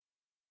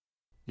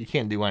You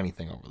can't do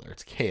anything over there.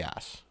 It's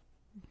chaos.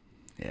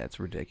 Yeah, it's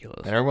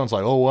ridiculous. And everyone's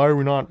like, oh, why are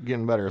we not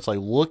getting better? It's like,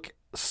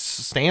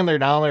 stand there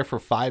down there for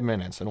 5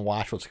 minutes and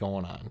watch what's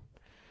going on.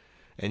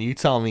 And you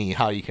tell me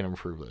how you can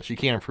improve this. You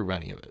can't improve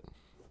any of it.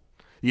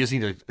 You just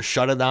need to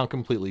shut it down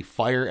completely,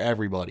 fire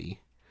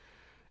everybody,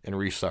 and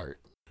restart.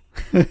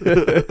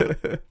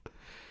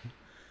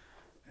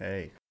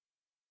 Hey.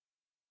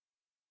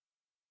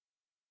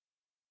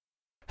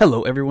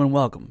 Hello, everyone.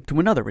 Welcome to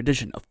another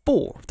edition of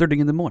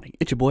 4:30 in the morning.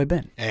 It's your boy,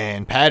 Ben.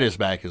 And Pat is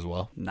back as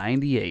well.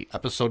 98.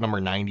 Episode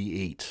number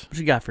 98. What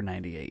you got for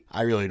 98?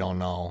 I really don't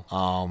know.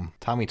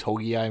 Tommy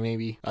Togiai,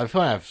 maybe? I feel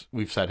like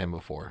we've said him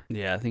before.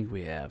 Yeah, I think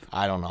we have.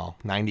 I don't know.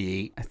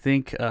 98. I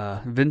think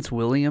Vince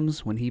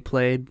Williams, when he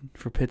played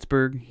for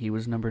Pittsburgh, he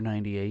was number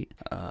 98.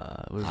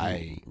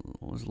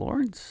 Was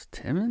Lawrence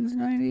Timmons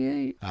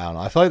 98? I don't know.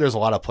 I feel like there's a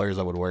lot of players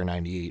that would wear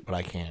 98, but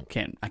I can't.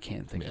 I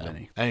can't think of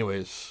any.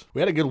 Anyways,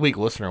 we had a good week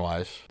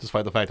listener-wise,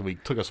 despite the fact that we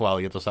took us a while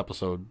to get this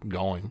episode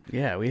going.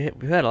 Yeah, we've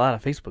had a lot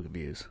of Facebook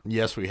views.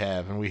 Yes, we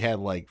have. And we had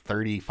like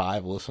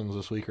 35 listens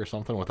this week or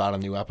something without a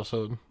new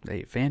episode.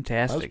 Hey,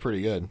 fantastic. That was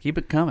pretty good. Keep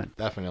it coming.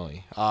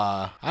 Definitely.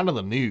 On to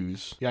the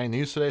news. You got any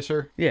news today,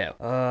 sir? Yeah.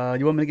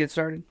 You want me to get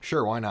started?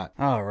 Sure, why not?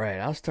 All right,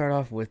 I'll start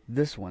off with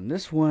this one.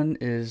 This one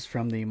is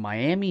from the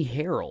Miami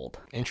Herald.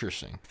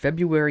 Interesting.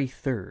 February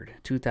 3rd,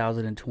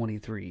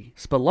 2023.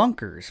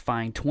 Spelunkers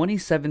find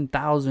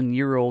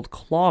 27,000-year-old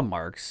claw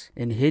marks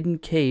in hidden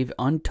cave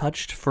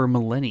untouched for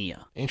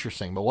millennia.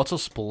 Interesting, but what's a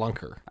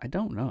spelunker? I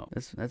don't know.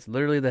 That's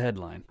literally the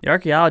headline. The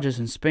archaeologists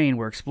in Spain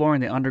were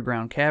exploring the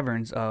underground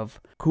caverns of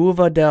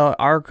Cueva del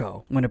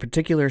Arco when a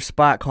particular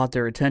spot caught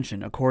their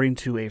attention, according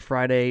to a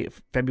Friday,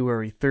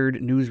 February 3rd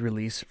news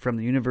release from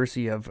the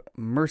University of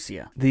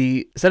Murcia.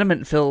 The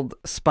sediment-filled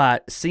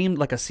spot seemed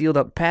like a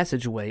sealed-up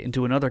passageway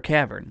into another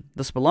cavern.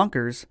 The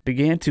spelunkers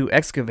began to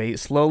excavate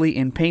slowly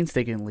and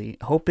painstakingly,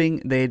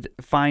 hoping they'd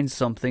find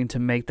something to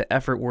make the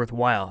effort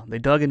worthwhile. They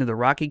dug into the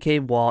rocky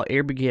cave wall.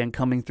 Air began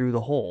coming through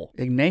the hole.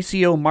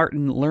 Ignacio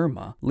Martin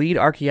Lerma, lead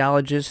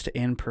archaeologist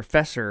and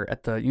professor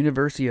at the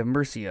University of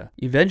Murcia,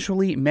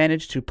 eventually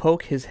managed to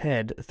poke his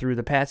head through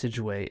the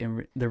passageway,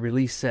 and the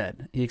release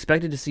said. He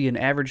expected to see an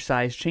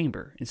average-sized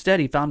chamber. Instead,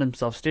 he found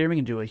himself staring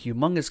into a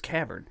humongous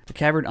cavern. The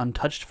cavern,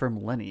 untouched for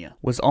millennia,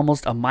 was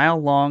almost a mile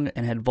long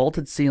and had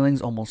vaulted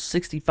ceilings almost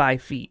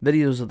 65 feet.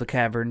 Videos of the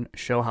cavern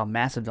show how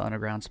massive the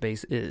underground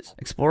space is.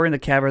 Exploring the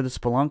cavern, the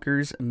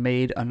spelunkers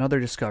made another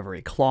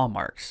discovery: claw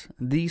marks.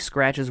 These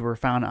scratches were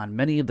found on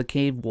many of the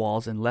cave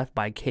walls and left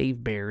by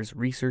cave bears,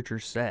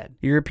 researchers said.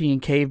 European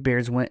cave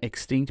bears went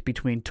extinct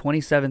between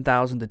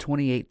 27,000 to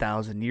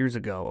 28,000 years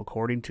ago,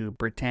 according to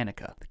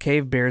Britannica. The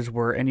cave bears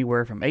were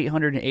anywhere from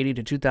 880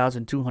 to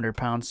 2,200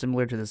 pounds,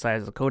 similar to the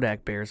size of the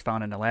Kodak bears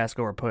found in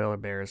Alaska or polar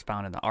bears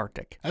found in the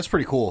Arctic. That's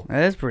pretty cool.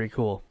 That is pretty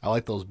cool. I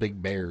like those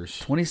big bears.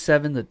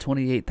 27 to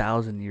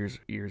 28,000 years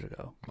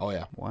ago. Oh,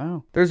 yeah.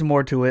 Wow. There's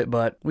more to it,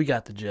 but we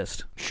got the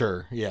gist.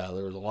 Sure. Yeah,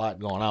 there was a lot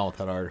going on with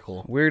that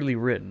article. Weirdly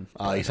written.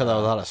 You said that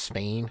was out of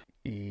Spain?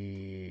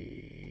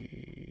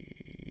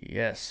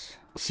 Yes.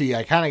 See,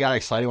 I kind of got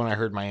excited when I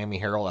heard Miami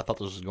Herald. I thought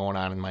this was going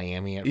on in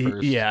Miami at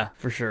first. Yeah,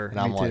 for sure. And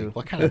I'm Me like, too.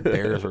 what kind of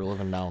bears are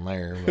living down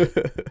there?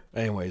 But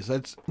anyways,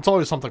 it's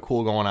always something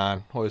cool going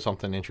on. Always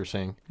something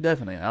interesting.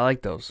 Definitely. I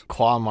like those.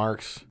 Claw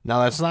marks.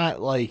 Now, that's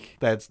not like,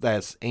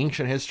 that's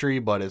ancient history,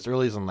 but it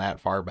really isn't that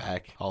far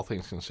back, all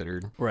things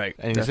considered. Right.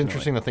 And it's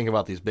interesting to think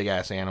about these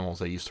big-ass animals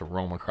that used to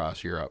roam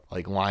across Europe.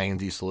 Like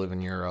lions used to live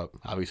in Europe.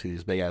 Obviously,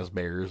 these big-ass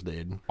bears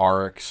did.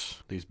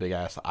 Aurochs, these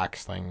big-ass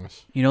ox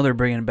things. You know they're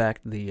bringing back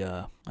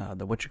the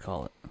what you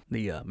call it?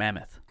 The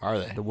mammoth. Are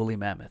they? The woolly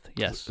mammoth.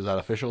 Yes. Is that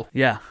official?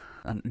 Yeah.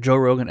 On Joe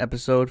Rogan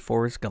episode,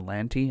 Forrest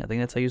Galanti, I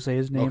think that's how you say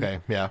his name.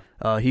 Okay, yeah.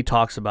 He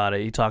talks about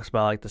it. He talks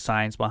about like the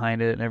science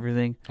behind it and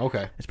everything.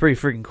 Okay. It's pretty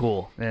freaking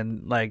cool.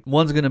 And like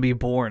one's gonna be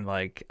born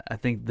like I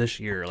think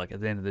this year, like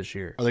at the end of this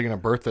year. Are they gonna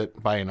birth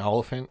it by an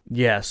elephant?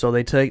 Yeah. So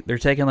they're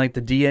taking like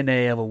the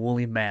DNA of a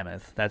woolly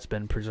mammoth that's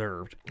been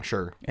preserved.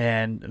 Sure.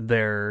 And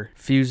they're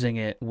fusing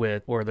it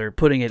with, or they're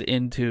putting it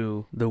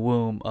into the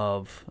womb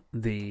of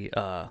the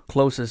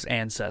closest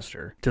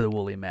ancestor to the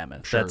woolly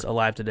mammoth that's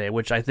alive today,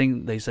 which I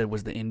think they said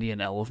was the Indian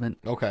elephant.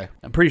 Okay.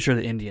 I'm pretty sure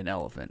the Indian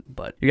elephant,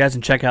 but you guys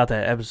can check out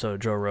that episode,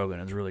 Joe Rogan.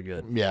 It's really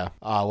good. Yeah.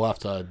 We'll have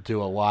to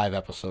do a live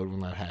episode when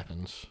that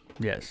happens.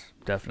 Yes,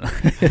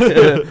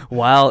 definitely.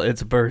 While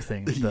it's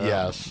birthing.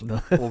 Yes.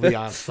 We'll be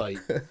on site.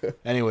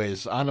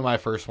 Anyways, on to my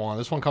first one.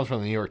 This one comes from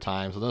the New York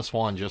Times, and this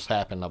one just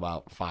happened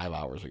about 6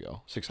 hours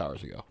ago.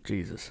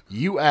 Jesus.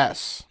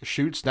 U.S.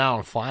 shoots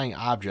down flying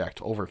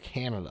object over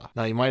Canada.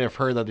 Now, you might have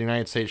heard that the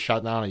United States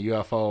shot down a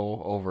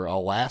UFO over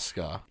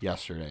Alaska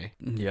yesterday.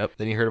 Yep.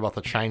 Then you heard about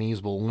the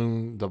Chinese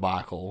balloon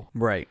debacle.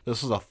 Right.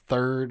 This is the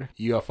third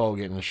UFO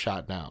getting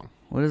shot down.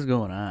 What is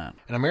going on?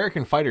 An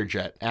American fighter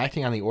jet,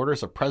 acting on the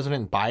orders of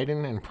President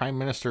Biden and Prime Prime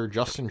Minister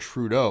Justin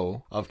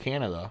Trudeau of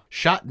Canada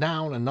shot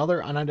down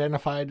another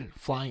unidentified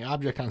flying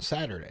object on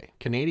Saturday,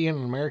 Canadian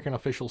and American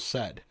officials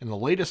said, in the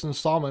latest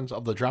installment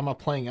of the drama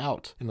playing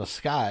out in the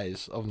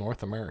skies of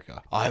North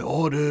America. I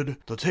ordered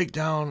the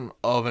takedown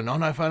of an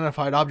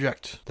unidentified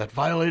object that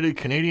violated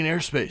Canadian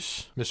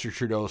airspace, Mr.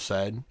 Trudeau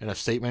said in a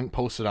statement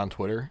posted on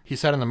Twitter. He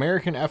said an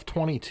American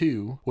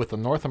F-22 with the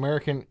North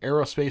American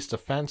Aerospace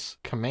Defense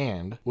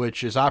Command,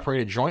 which is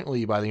operated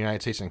jointly by the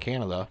United States and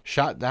Canada,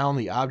 shot down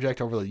the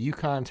object over the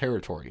Yukon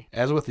Territory.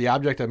 As with the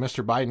object that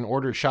Mr. Biden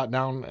ordered shot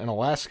down in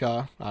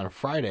Alaska on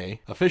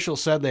Friday,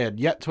 officials said they had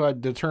yet to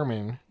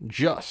determine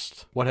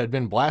just what had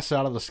been blasted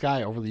out of the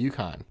sky over the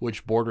Yukon,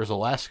 which borders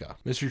Alaska.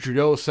 Mr.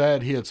 Trudeau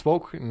said he had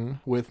spoken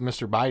with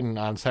Mr. Biden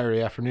on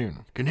Saturday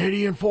afternoon.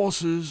 Canadian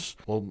forces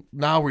will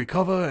now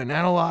recover and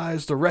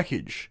analyze the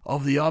wreckage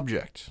of the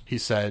object, he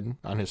said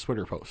on his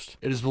Twitter post.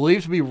 It is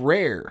believed to be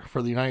rare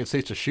for the United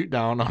States to shoot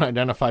down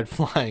unidentified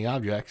flying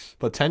objects,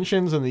 but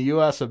tensions in the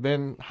U.S. have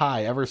been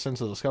high ever since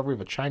the discovery of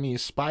a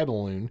Chinese spy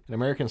balloon in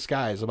American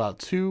skies about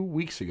 2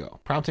 weeks ago,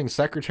 prompting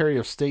Secretary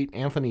of State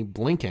Anthony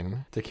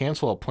Blinken to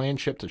cancel a planned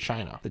trip to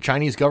China. The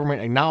Chinese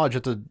government acknowledged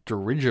that the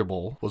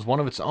dirigible was one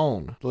of its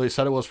own, though they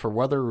said it was for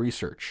weather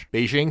research.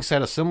 Beijing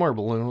said a similar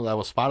balloon that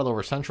was spotted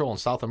over Central and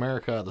South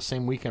America the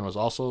same weekend was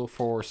also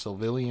for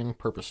civilian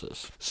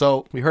purposes.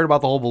 So we heard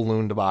about the whole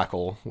balloon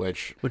debacle,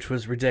 which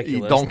was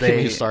ridiculous. Don't get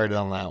me started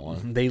on that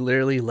one. They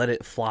literally let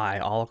it fly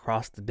all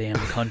across the damn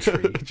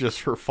country.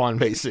 Just for fun,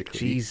 basically.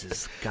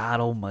 Jesus, God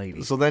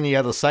almighty. So then you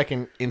had the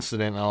second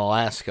incident in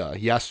Alaska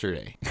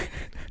yesterday.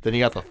 Then you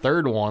got the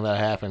third one that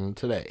happened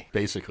today,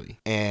 basically.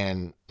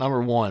 And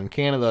number one,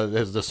 Canada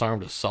has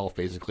disarmed itself,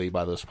 basically,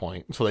 by this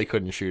point. So they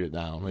couldn't shoot it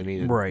down. They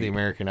needed the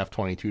American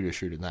F-22 to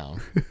shoot it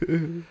down.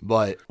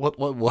 But what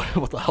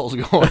the hell's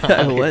going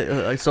on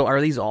here? So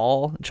are these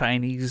all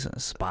Chinese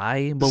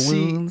spy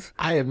balloons? See,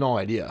 I have no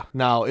idea.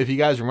 Now, if you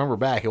guys remember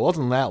back, it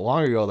wasn't that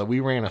long ago that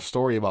we ran a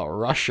story about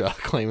Russia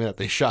claiming that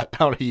they shot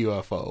down a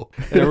UFO.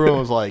 And everyone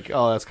was like,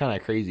 oh, that's kind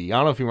of crazy. I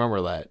don't know if you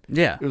remember that.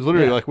 Yeah. It was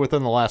literally like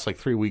within the last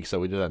 3 weeks that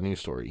we did that news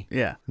story.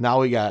 Yeah.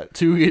 Now we got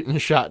 2 getting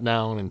shot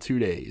down in 2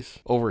 days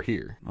over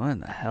here. What in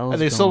the hell?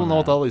 And they still don't know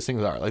what the hell these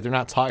things are. Like, they're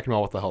not talking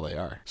about what the hell they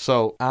are.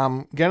 So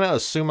I'm gonna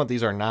assume that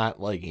these are not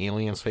like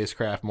alien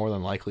spacecraft, more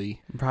than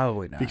likely.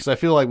 Probably not. Because I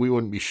feel like we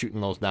wouldn't be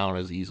shooting those down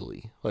as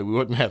easily. Like, we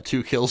wouldn't have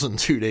 2 kills in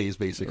 2 days,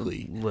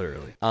 basically.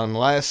 Literally.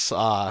 Unless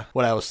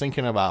what I was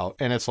thinking about,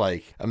 and it's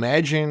like,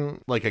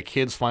 imagine like a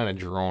kid's flying a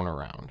drone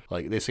around.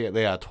 Like, they say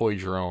they got a toy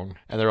drone,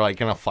 and they're like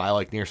gonna fly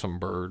like near some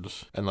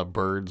birds, and the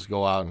birds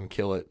go out and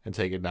kill it and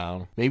take it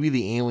down. Maybe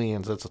the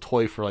aliens, that's a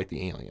toy for like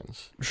the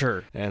aliens.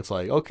 Sure. And it's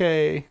like,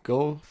 okay,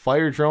 go fly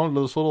your drone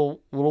to this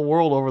little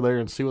world over there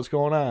and see what's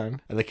going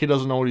on. And the kid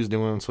doesn't know what he's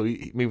doing, so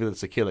maybe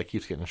that's the kid that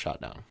keeps getting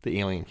shot down. The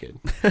alien kid.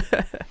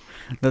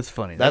 That's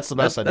funny. That's the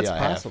best idea that's I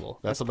have. possible.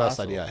 That's the best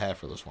idea I have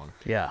for this one.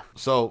 Yeah.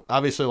 So,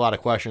 obviously, a lot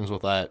of questions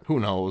with that. Who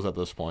knows at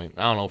this point?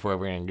 I don't know if we're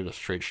ever going to get a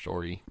straight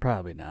story.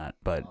 Probably not,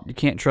 but you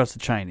can't trust the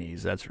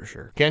Chinese, that's for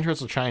sure. Can't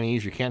trust the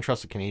Chinese, you can't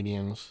trust the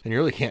Canadians, and you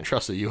really can't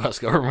trust the U.S.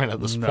 government at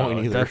this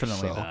point either.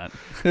 Definitely not.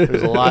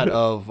 There's a lot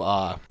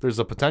of, there's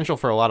a potential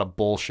for a lot of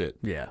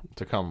bullshit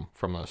to come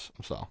from this.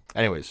 So,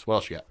 anyways, what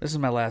else you got? This is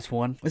my last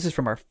one. This is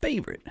from our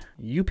favorite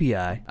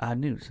UPI Odd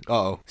News.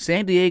 Uh-oh.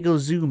 San Diego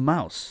Zoo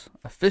mouse,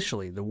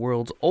 officially the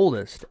world's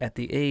oldest at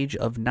the age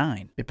of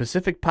 9. A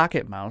Pacific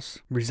pocket mouse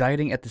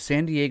residing at the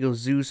San Diego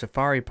Zoo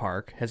Safari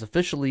Park has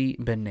officially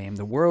been named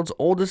the world's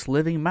oldest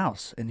living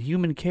mouse in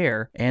human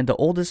care and the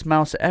oldest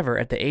mouse ever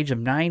at the age of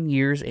 9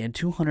 years and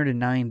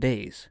 209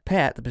 days.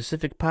 Pat, the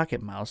Pacific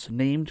pocket mouse,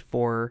 named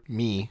for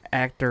me,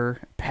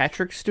 actor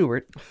Patrick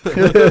Stewart,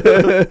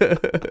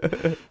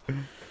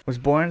 was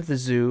born at the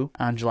zoo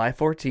on July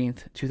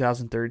 14th,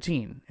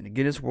 2013, and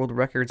Guinness World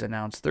Records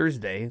announced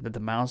Thursday that the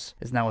mouse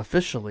is now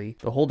officially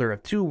the holder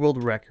of 2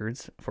 world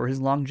records for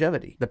his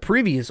longevity. The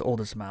previous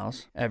oldest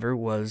mouse ever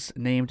was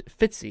named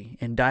Fitzy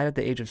and died at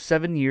the age of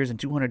 7 years and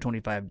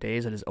 225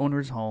 days at his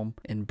owner's home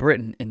in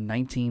Britain in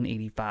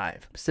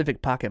 1985.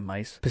 Pacific pocket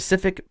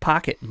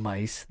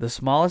mice, the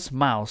smallest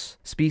mouse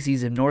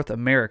species in North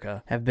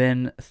America, have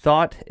been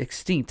thought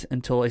extinct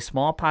until a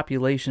small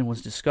population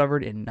was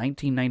discovered in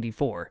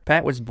 1994.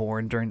 Pat was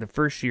born during the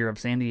first year of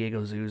San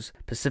Diego Zoo's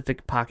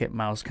Pacific Pocket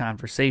Mouse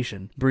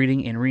Conservation,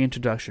 Breeding, and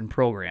Reintroduction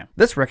Program.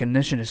 This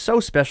recognition is so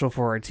special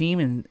for our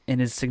team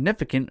and is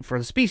significant for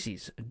the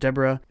species,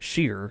 Deborah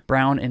Shearer,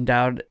 Brown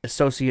Endowed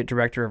Associate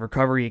Director of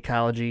Recovery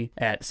Ecology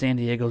at San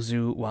Diego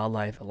Zoo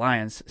Wildlife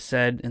Alliance,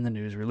 said in the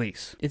news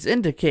release. It's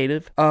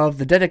indicative of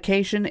the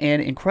dedication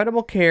and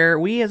incredible care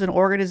we as an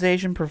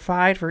organization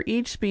provide for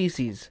each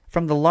species,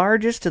 from the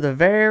largest to the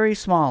very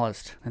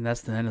smallest. And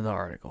that's the end of the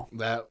article.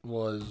 That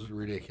was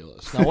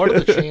ridiculous. Now, what are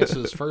the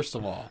chances, first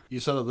of all?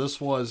 You said that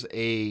this was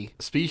a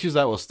species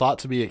that was thought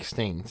to be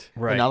extinct.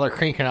 Right. And now they're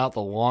cranking out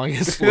the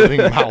longest living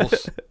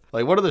mouse.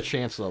 Like, what are the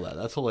chances of that?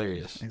 That's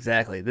hilarious.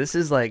 Exactly. This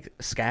is like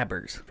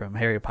Scabbers from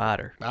Harry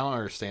Potter. I don't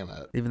understand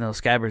that. Even though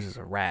Scabbers is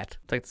a rat.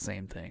 It's like the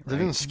same thing. Right?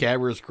 Didn't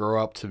Scabbers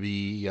grow up to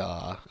be,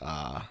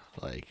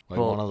 Like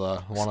Well, one of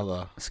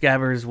the.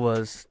 Scabbers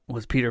was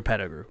Peter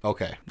Pettigrew.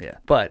 Okay. Yeah,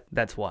 but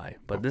that's why.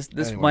 But this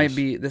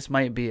Anyways.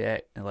 might be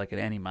like an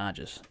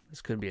animagus.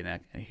 This could be a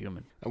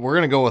human. We're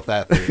gonna go with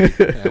that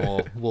theory,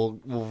 and we'll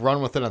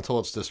run with it until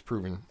it's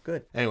disproven.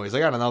 Good. Anyways, I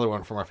got another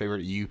one from our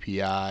favorite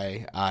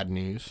UPI odd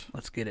news.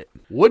 Let's get it.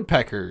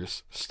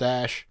 Woodpeckers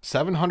stash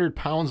 700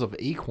 pounds of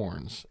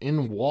acorns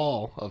in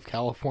wall of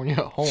California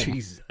home.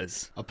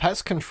 Jesus. A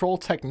pest control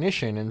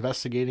technician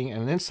investigating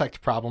an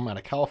insect problem at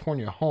a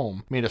California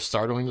home made a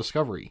startling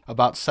discovery.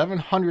 About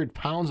 700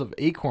 pounds of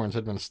acorns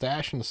had been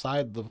stashed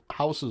inside the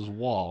house's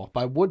wall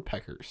by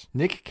woodpeckers.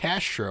 Nick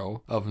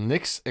Castro of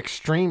Nick's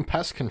Extreme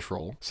Pest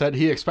Control said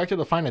he expected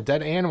to find a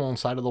dead animal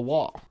inside of the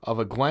wall of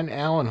a Glen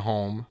Allen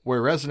home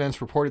where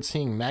residents reported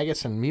seeing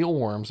maggots and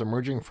mealworms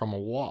emerging from a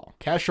wall.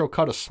 Castro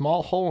cut a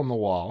small hole in the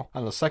wall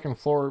on the second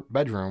floor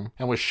bedroom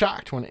and was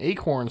shocked when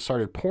acorns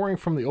started pouring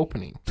from the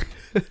opening.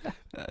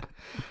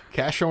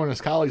 Castro and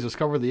his colleagues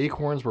discovered the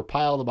acorns were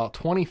piled about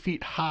 20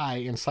 feet high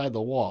inside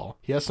the wall.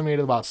 He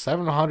estimated about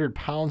 700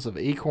 pounds of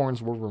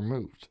acorns were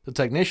removed. The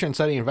technician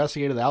said he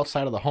investigated the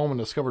outside of the home and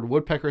discovered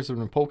woodpeckers had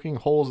been poking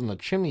holes in the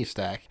chimney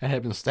stack and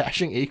had been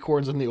stashing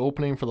acorns in the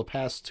opening for the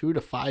past 2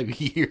 to 5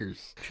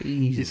 years.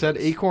 Jesus. He said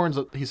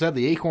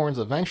the acorns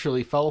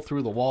eventually fell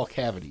through the wall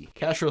cavity.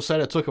 Castro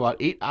said it took about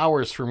 8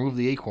 hours to remove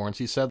the acorns.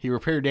 He said he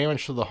repaired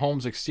damage to the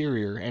home's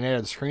exterior and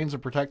added screens to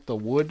protect the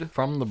wood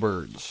from the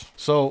birds.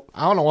 So,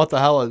 I don't know what the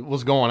hell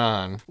was going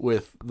on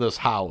with this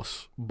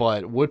house,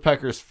 but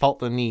woodpeckers felt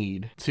the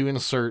need to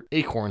insert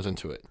acorns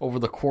into it. Over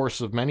the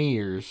course of many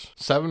years,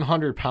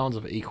 700 pounds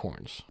of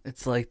acorns.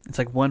 It's like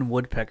one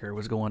woodpecker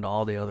was going to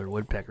all the other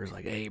woodpeckers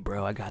like, "Hey,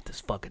 bro, I got this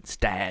fucking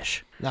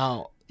stash."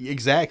 Now,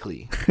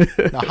 exactly.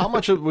 Now, how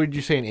much would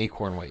you say an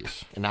acorn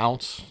weighs? An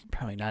ounce?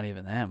 Probably not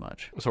even that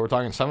much. So we're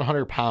talking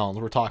 700 pounds.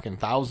 We're talking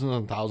thousands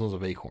and thousands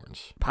of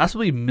acorns.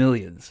 Possibly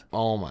millions.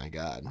 Oh my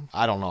God.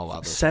 I don't know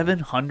about this.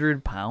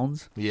 700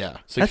 pounds? Yeah.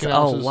 That's 16 a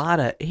ounces, lot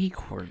of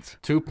acorns.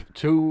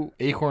 two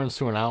acorns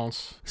to an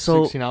ounce.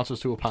 So- 16 ounces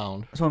to a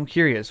pound. So I'm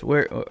curious,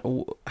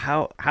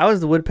 how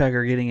is the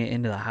woodpecker getting it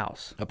into the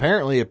house?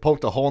 Apparently, it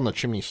poked a hole in the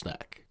chimney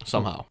stack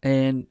somehow.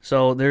 And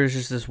so there's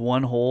just this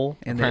one hole,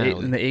 and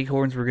Apparently. the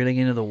acorns were getting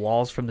into the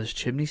walls from this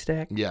chimney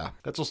stack? Yeah.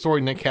 That's a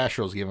story Nick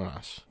Castro's given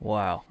us.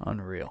 Wow,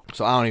 unreal.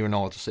 So I don't even know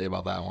what to say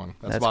about that one.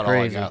 That's about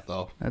crazy. all I got,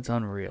 though. That's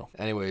unreal.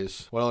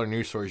 Anyways, what other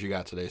news stories you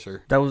got today,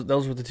 sir?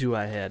 Those were the two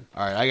I had.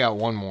 All right, I got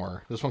one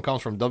more. This one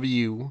comes from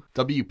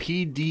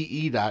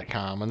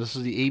WPDE.com, and this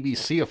is the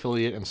ABC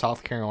affiliate in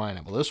South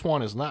Carolina. But this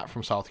one is not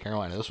from South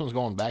Carolina. This one's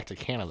going back to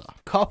Canada.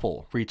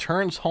 Couple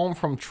returns home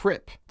from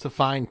trip to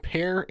find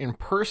pair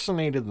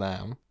impersonated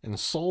them and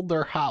sold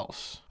their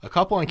house. A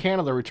couple in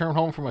Canada returned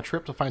home from a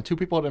trip to find two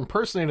people had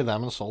impersonated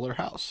them and sold their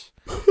house.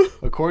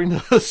 According to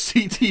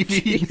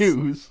CTV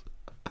News,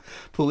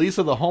 police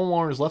said the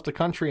homeowners left the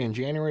country in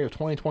January of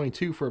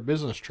 2022 for a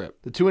business trip.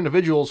 The two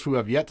individuals, who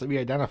have yet to be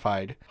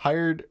identified,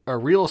 hired a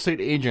real estate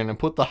agent and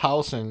put the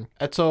house in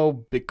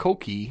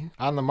Etobicoke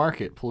on the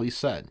market, police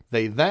said.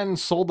 They then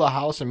sold the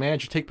house and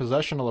managed to take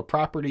possession of the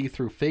property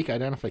through fake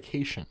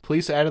identification.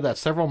 Police added that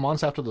several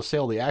months after the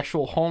sale, the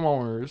actual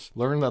homeowners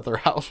learned that their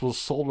house was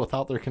sold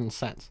without their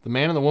consent. The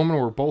man and the woman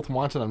were both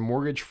wanted on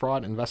mortgage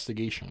fraud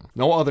investigation.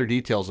 No other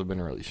details have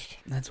been released.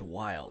 That's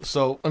wild.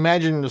 So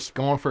imagine just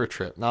going for a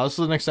trip. Now, this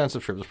is an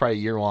extensive trip. It's probably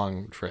a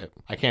year-long trip.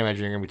 I can't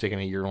imagine you're going to be taking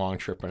a year-long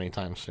trip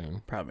anytime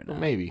soon. Probably But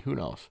not. maybe. Who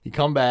knows? You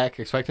come back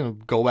expecting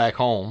to go back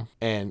home,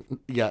 and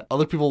you got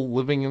other people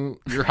living in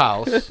your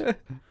house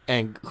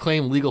and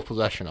claim legal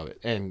possession of it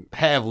and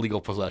have legal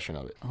possession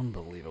of it.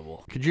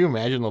 Unbelievable. Could you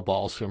imagine the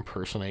balls to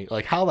impersonate?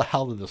 Like, how the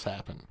hell did this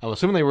happen? I'm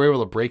assuming they were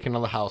able to break into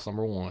the house,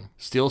 number one,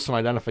 steal some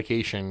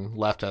identification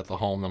left at the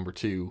home, number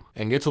two,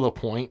 and get to the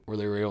point where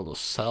they were able to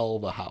sell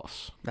the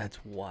house.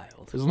 That's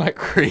wild. Isn't that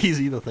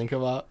crazy to think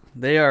about?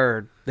 They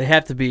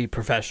have to be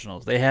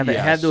professionals. They had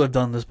Yes. to have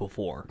done this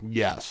before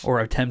Yes. or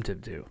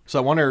attempted to. So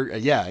I wonder,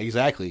 yeah,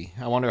 exactly.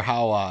 I wonder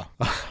how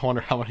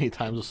many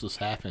times this has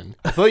happened.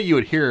 I feel like you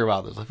would hear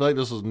about this. I feel like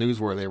this is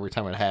newsworthy every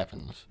time it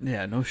happens.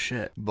 Yeah, no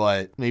shit.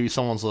 But maybe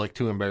someone's like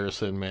too embarrassed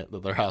to admit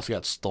that their house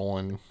got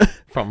stolen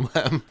from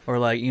them. Or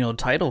like,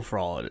 title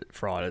fraud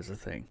is a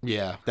thing.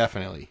 Yeah,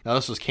 definitely. Now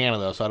this is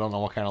Canada, so I don't know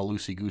what kind of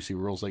loosey-goosey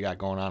rules they got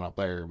going on up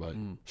there, but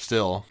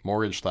still,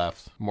 mortgage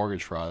theft,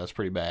 mortgage fraud, that's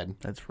pretty bad.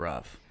 That's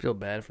rough. Feel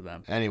bad for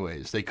them.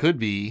 Anyways, they could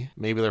be.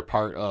 Maybe they're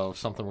part of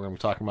something we're going to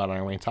be talking about on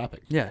our main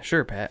topic. Yeah,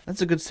 sure, Pat.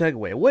 That's a good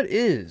segue. What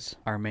is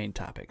our main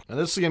topic? Now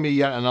this is going to be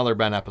yet another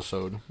Ben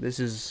episode. This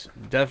is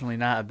definitely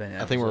not a Ben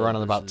episode. I think we're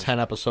running about This is- 10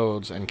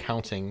 episodes and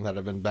counting that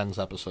have been Ben's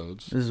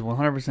episodes. This is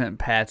 100%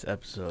 Pat's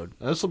episode.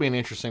 Now, this will be an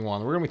interesting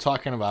one. We're going to be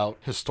talking about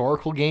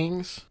historical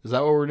gangs. Is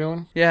that what we're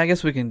doing? Yeah, I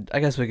guess we can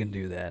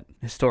do that.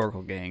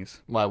 Historical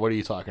gangs. Why? What are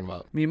you talking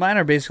about? I mean, mine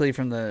are basically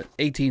from the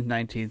 18th,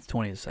 19th,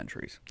 20th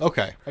centuries.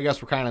 Okay. I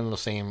guess we're kind of in the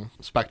same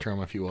spectrum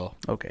if you will.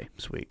 Okay,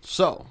 sweet.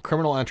 So,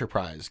 criminal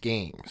enterprise,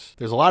 gangs.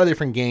 There's a lot of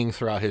different gangs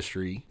throughout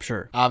history.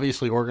 Sure.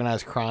 Obviously,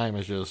 organized crime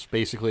is just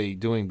basically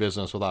doing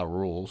business without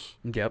rules.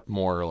 Yep.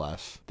 More or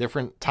less.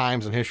 Different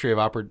times in history have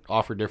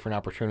offered different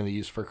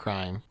opportunities for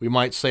crime. We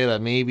might say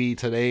that maybe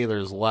today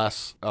there's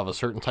less of a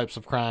certain types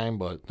of crime,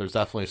 but there's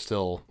definitely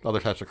still other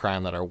types of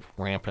crime that are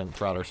rampant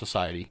throughout our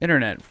society.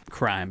 Internet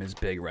crime is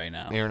big right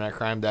now. Internet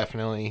crime,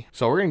 definitely.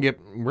 So we're gonna get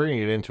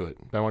into it.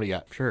 Ben, what do you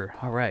got? Sure.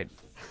 All right.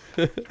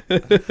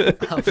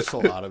 That's a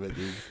lot of it,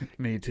 dude.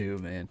 Me too,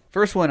 man.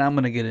 First one I'm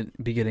gonna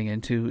be getting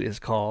into is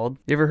called.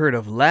 You ever heard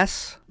of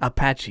Les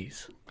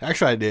Apaches?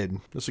 Actually, I did.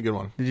 This is a good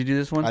one. Did you do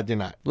this one? I did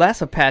not.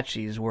 Les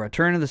Apaches were a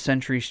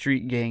turn-of-the-century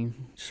street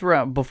gang just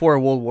around before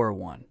World War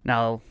I.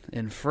 Now,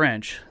 in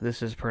French,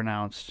 this is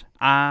pronounced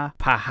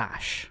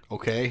Apache.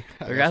 Okay.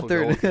 They got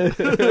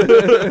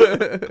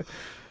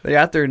They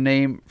got their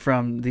name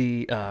from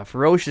the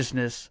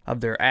ferociousness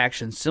of their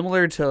actions,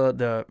 similar to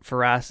the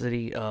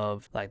ferocity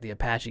of like the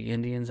Apache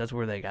Indians. That's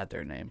where they got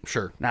their name.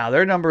 Sure. Now,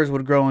 their numbers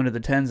would grow into the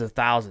tens of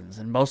thousands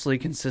and mostly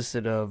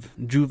consisted of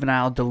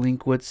juvenile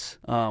delinquents.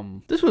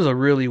 This was a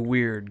really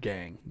weird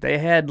gang. They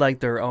had like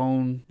their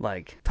own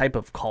like type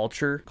of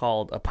culture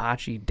called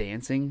Apache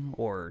dancing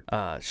or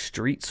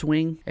street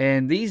swing.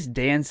 And these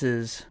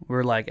dances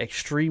were like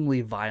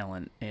extremely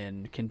violent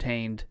and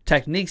contained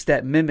techniques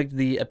that mimicked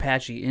the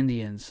Apache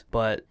Indians,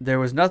 but there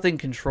was nothing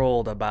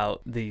controlled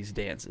about these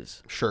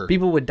dances. Sure.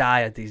 People would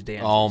die at these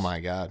dances. Oh my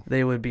God.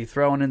 They would be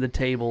thrown into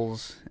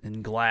tables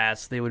and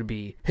glass. They would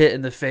be hit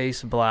in the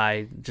face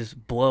by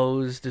just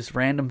blows, just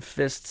random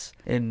fists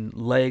and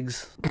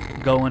legs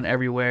going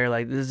everywhere.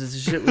 Like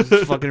this shit was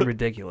fucking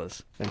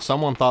ridiculous. And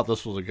someone thought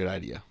this was a good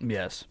idea.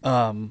 Yes.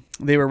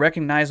 They were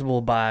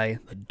recognizable by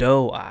the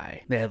doe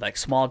eye. They had like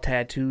small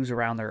tattoos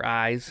around their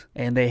eyes,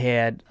 and they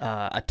had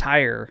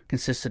attire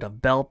consisted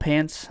of bell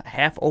pants, a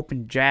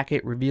half-open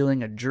jacket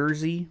revealing a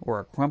jersey or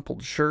a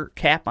crumpled shirt,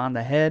 cap on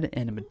the head,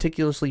 and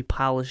meticulously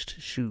polished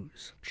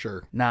shoes.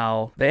 Sure.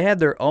 Now, they had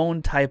their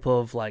own type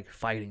of like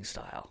fighting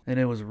style, and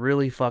it was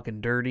really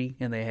fucking dirty,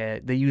 and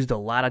they used a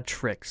lot of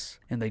tricks,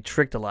 and they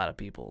tricked a lot of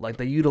people. Like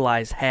they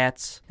utilized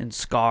hats and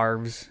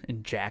scarves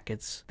and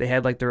jackets. They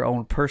had like their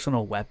own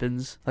personal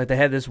weapons. Like they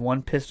had this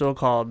one pistol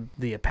called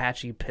the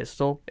Apache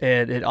pistol,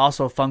 and it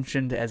also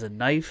functioned as a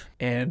knife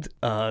and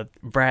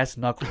brass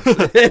knuckles.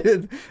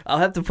 I'll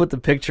have to put the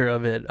picture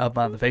of it up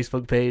on the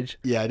Facebook page.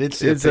 Yeah, I did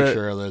see a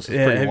picture of this.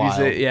 It's pretty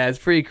wild. It's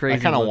pretty crazy.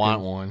 I kind of looking.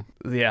 want one.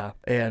 Yeah,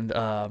 and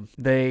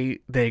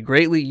they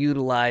greatly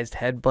utilized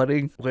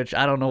headbutting, which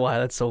I don't know why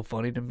that's so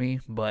funny to me,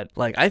 but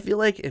like I feel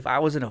like if I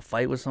was in a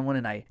fight with someone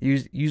and I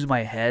use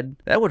my head,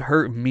 that would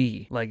hurt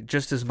me like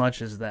just as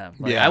much as them.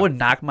 Like, yeah, I would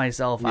knock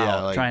myself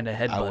out like, trying to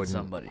headbutt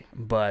somebody.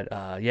 But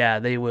yeah,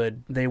 they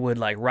would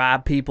like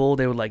rob people.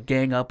 They would like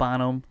gang up on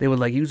them. They would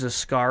like use a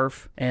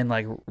scarf and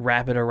like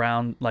wrap it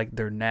around like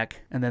their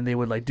neck, and then they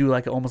would like do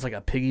like almost like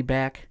a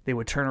piggyback. They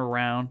would turn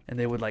around and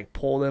they would like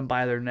pull them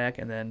by their neck,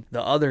 and then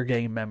the other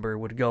gang member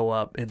would go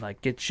up and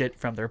like get shit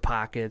from their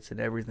pockets and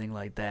everything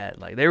like that.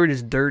 Like they were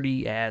just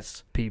dirty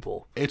ass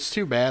people. It's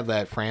too bad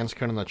that France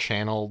couldn't have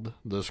channeled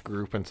this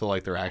group into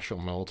like their actual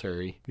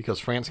military, because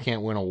France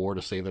can't win a war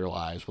to save their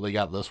lives, but they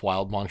got this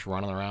wild bunch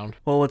running around.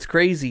 Well, what's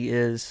crazy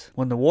is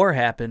when the war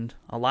happened,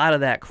 a lot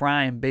of that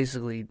crime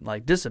basically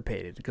like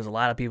dissipated because a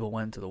lot of people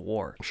went to the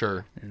war.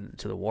 Sure. And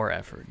to the war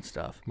effort and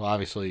stuff. Well,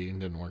 obviously it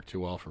didn't work too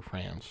well for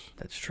France.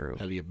 That's true.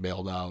 Had to get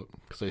bailed out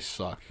because they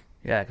suck.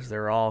 Yeah, because they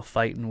were all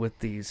fighting with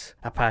these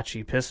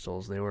Apache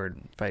pistols. They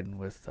weren't fighting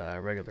with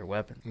regular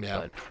weapons. Yeah.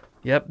 But,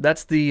 yep,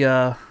 that's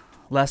the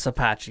Les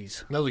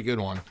Apaches. That was a good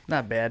one.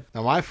 Not bad.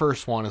 Now, my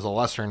first one is a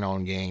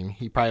lesser-known gang.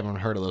 You probably haven't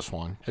heard of this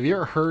one. Have you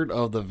ever heard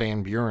of the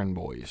Van Buren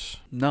Boys?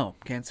 No,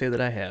 can't say that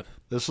I have.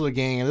 This is a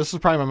gang, and this is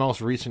probably my most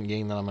recent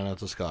gang that I'm going to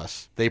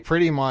discuss. They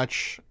pretty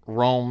much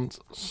roamed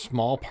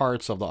small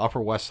parts of the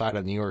Upper West Side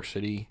of New York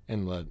City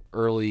in the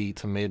early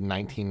to mid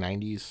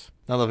 1990s.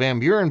 Now, the Van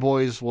Buren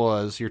Boys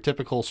was your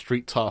typical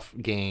street tough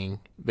gang.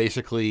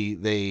 Basically,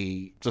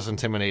 they just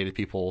intimidated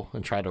people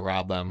and tried to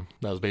rob them.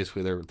 That was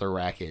basically their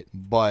racket.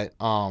 But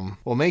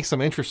what makes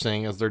them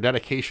interesting is their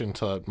dedication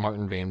to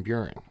Martin Van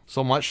Buren.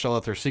 So much so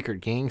that their secret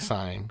gang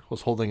sign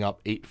was holding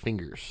up 8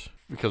 fingers,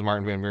 because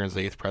Martin Van Buren's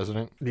the 8th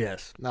president.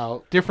 Yes.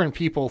 Now, different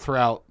people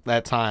throughout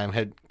that time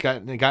had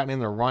gotten in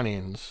their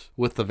run-ins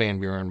with the Van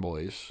Buren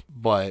Boys,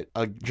 but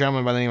a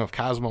gentleman by the name of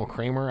Cosmo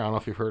Kramer, I don't know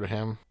if you've heard of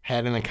him,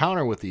 had an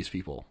encounter with these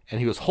people, and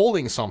he was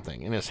holding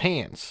something in his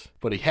hands,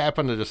 but he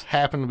happened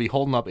to be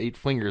holding up 8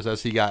 fingers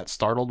as he got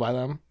startled by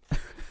them,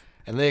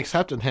 and they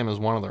accepted him as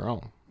one of their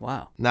own.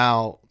 Wow.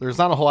 Now, there's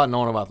not a whole lot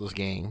known about this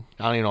gang.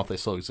 I don't even know if they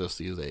still exist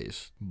these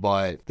days.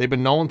 But they've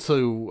been known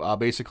to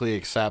basically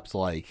accept,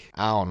 like,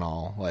 I don't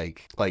know,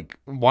 like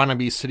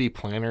wannabe city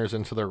planners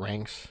into their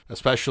ranks,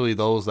 especially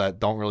those that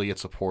don't really get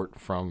support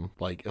from,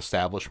 like,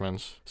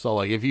 establishments. So,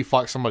 like, if you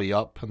fuck somebody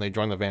up and they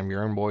join the Van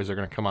Buren Boys, they're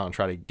going to come out and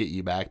try to get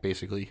you back,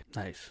 basically.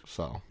 Nice.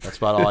 So, that's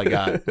about all I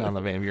got on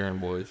the Van Buren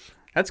Boys.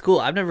 That's cool.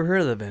 I've never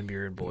heard of the Van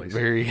Buren Boys.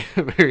 Very,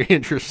 very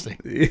interesting.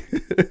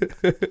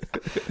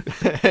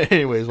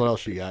 Anyways, what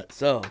else you got?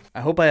 So,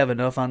 I hope I have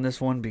enough on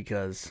this one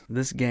because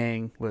this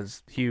gang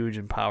was huge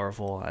and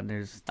powerful. And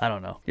I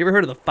don't know. You ever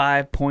heard of the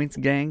 5 Points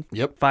Gang?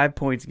 Yep. 5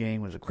 Points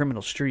Gang was a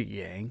criminal street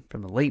gang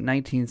from the late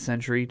 19th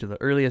century to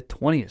the early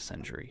 20th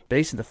century.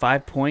 Based in the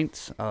 5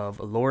 Points of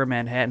Lower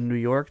Manhattan, New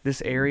York,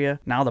 this area,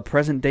 now the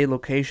present-day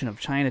location of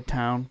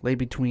Chinatown, lay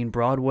between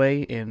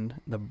Broadway and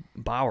the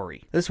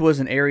Bowery. This was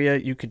an area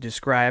you could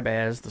describe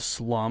as the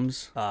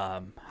slums,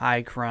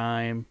 high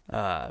crime,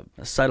 a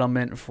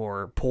settlement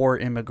for poor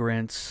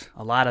immigrants,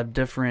 a lot of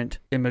different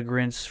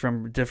immigrants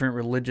from different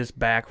religious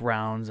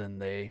backgrounds, and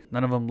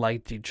none of them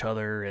liked each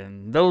other,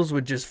 and those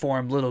would just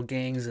form little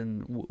gangs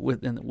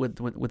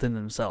within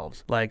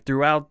themselves. Like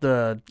throughout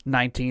the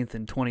 19th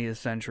and 20th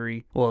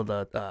century, well,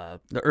 the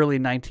early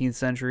 19th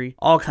century,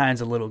 all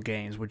kinds of little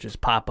gangs would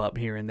just pop up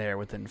here and there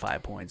within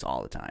 5 Points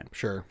all the time.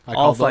 Sure.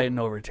 All fighting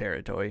over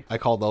territory. I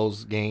call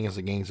those gangs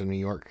the gangs of New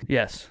York.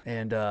 Yes,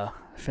 and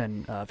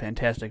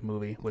fantastic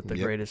movie with the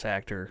greatest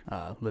actor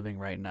living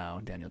right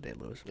now, Daniel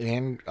Day-Lewis.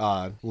 And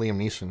Liam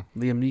Neeson.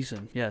 Liam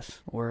Neeson,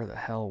 yes. Where the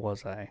hell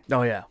was I?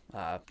 Oh, yeah.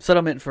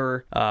 Settlement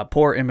for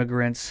poor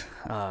immigrants,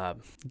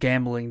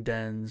 gambling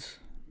dens,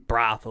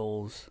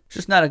 brothels. It's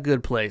just not a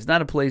good place.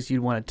 Not a place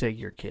you'd want to take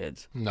your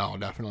kids. No,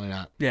 definitely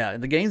not. Yeah,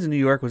 the Gangs of New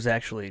York was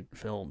actually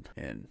filmed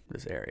in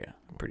this area,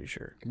 I'm pretty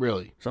sure.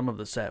 Really? Some of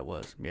the set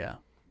was, yeah.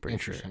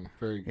 Interesting.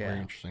 Sure. Very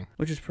interesting.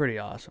 Which is pretty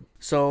awesome.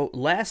 So,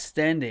 last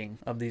standing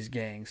of these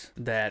gangs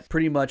that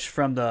pretty much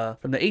from the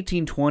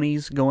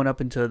 1820s going up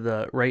into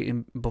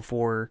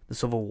before the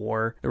Civil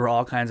War, there were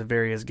all kinds of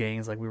various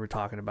gangs like we were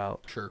talking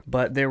about. Sure.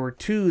 But there were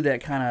two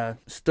that kind of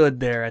stood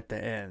there at the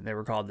end. They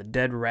were called the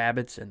Dead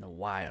Rabbits and the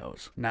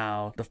Wyos.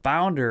 Now, the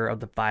founder of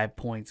the 5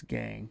 Points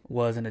gang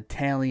was an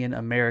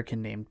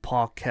Italian-American named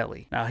Paul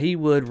Kelly. Now, he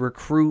would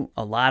recruit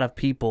a lot of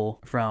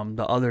people from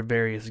the other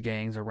various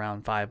gangs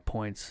around 5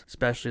 Points,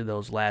 especially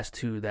those last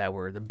two that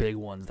were the big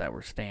ones that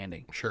were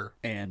standing. Sure.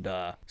 And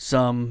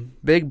some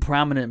big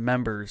prominent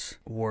members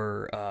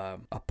were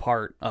a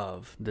part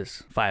of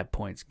this 5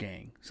 Points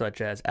gang,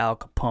 such as Al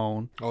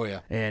Capone. Oh,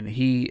 yeah. And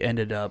he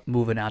ended up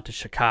moving out to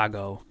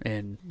Chicago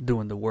and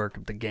doing the work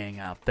of the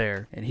gang out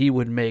there. And he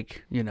would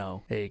make,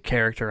 a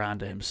character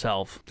onto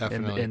himself.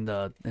 Definitely. in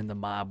the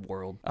mob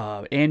world.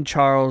 And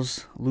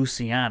Charles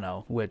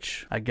Luciano,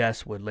 which I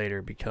guess would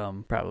later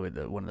become probably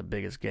one of the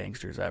biggest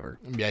gangsters ever.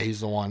 Yeah, he's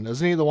the one.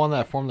 Isn't he the one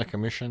that formed the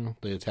commission,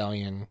 the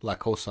Italian La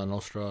Cosa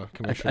Nostra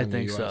commission? I in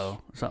think the US?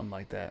 so, something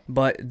like that.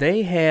 But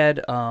they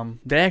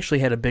actually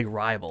had a big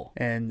rival,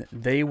 and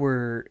they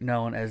were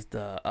known as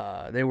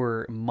they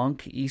were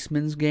Monk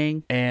Eastman's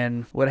gang.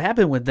 And what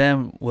happened with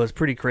them was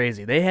pretty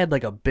crazy. They had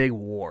like a big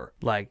war,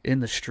 like in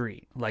the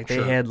street. Like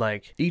they had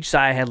like each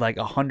side had like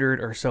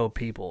 100 or so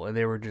people, and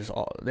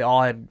they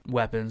all had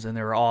weapons, and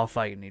they were all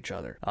fighting each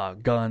other,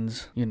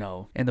 guns,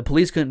 and the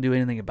police couldn't do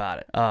anything about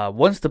it.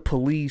 Once the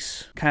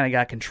police kind of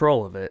got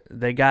control of it,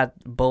 they got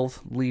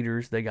both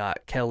leaders. They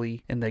got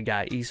Kelly and they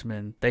got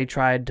Eastman. They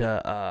tried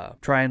to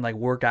like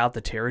work out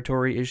the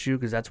territory issue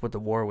because that's what the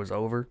war was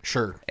over.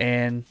 Sure.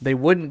 And they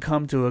wouldn't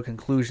come to a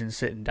conclusion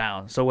sitting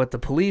down. So what the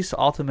police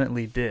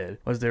ultimately did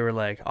was they were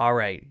like, all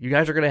right, you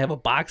guys are going to have a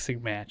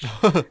boxing match.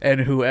 And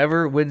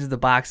whoever wins the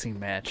boxing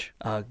match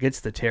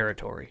gets the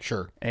territory.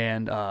 Sure.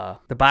 And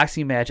the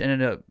boxing match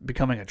ended up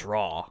becoming a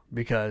draw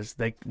because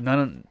the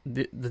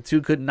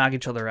two couldn't knock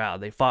each other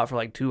out. They fought for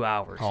like 2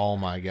 hours. Oh,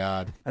 my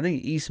God. I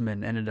think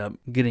Eastman ended up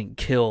getting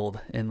killed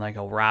in like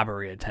a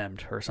robbery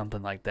attempt or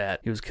something like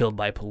that. He was killed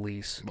by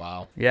police.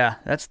 Wow. Yeah,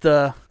 that's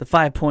the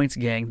 5 Points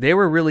gang. They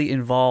were really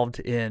involved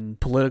in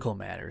political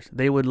matters.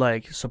 They would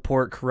like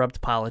support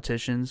corrupt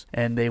politicians,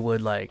 and they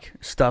would like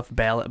stuff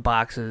ballot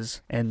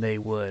boxes, and they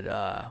would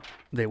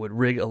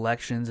rig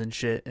elections and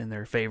shit in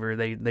their favor.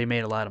 They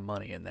made a lot of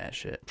money in that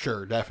shit.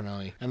 Sure,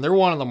 definitely. And they're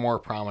one of the more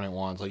prominent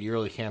ones. Like, you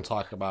really can't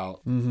talk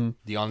about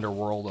the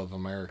underworld of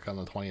America in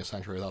the 20th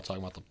century without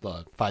talking about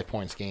the 5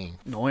 Points gang.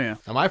 Oh, yeah.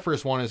 And my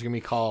first one is going to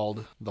be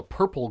called the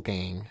Purple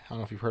Gang. I don't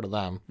know if you've heard of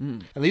them.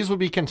 And these would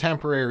be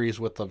contemporaries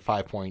with the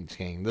 5 Points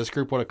gang. This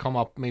group would have come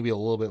up maybe a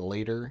little bit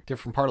later.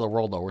 Different part of the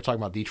world, though. We're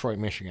talking about Detroit,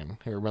 Michigan.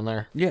 You ever been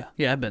there? Yeah,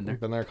 I've been there.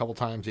 Been there a couple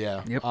times,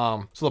 yeah. Yep.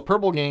 So the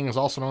Purple Gang is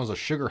also known as a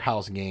Sugar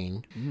House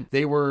Gang.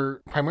 They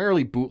were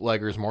primarily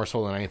bootleggers more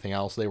so than anything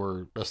else. They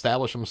were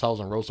established themselves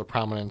and rose to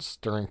prominence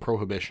during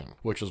Prohibition,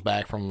 which was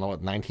back from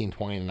 1920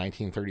 to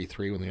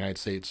 1933 when the United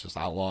States just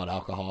outlawed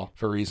alcohol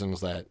for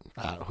reasons that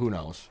who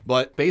knows.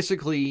 But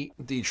basically,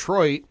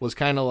 Detroit was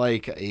kind of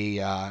like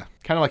a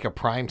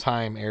prime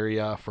time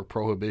area for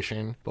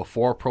Prohibition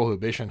before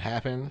Prohibition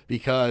happened,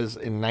 because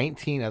in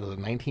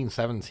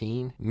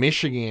 1917,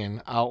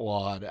 Michigan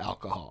outlawed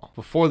alcohol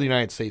before the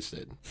United States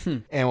did.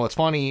 And what's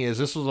funny is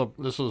this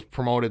was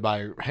promoted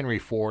by Henry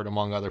Ford,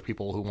 among other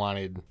people who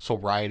wanted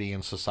sobriety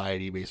in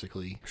society,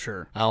 basically.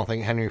 Sure. I don't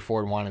think Henry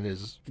Ford wanted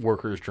his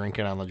workers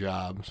drinking on the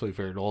job, so he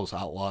figured, well, let's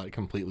outlaw it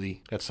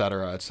completely,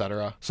 etc.,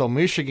 etc. So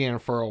Michigan,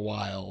 for a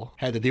while,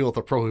 had to deal with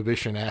the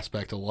Prohibition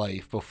aspect of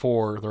life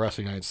before the rest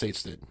of the United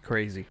States did.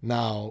 crazy.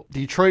 Now,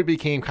 Detroit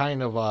became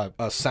kind of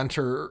a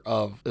center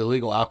of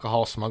illegal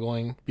alcohol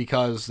smuggling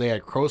because they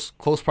had close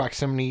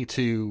proximity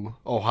to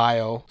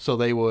Ohio, so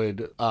they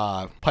would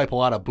pipe a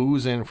lot of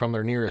booze in from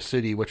their nearest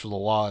city, which was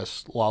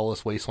a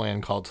lawless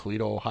wasteland called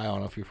Toledo, Ohio. I don't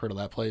know if you've heard of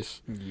that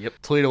place. Yep.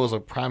 Toledo was a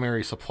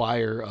primary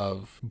supplier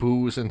of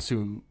booze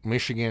into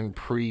Michigan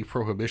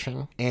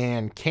pre-Prohibition,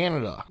 and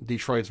Canada.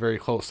 Detroit's very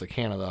close to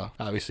Canada.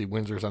 Obviously,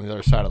 Windsor's on the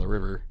other side of the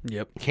river.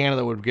 Yep.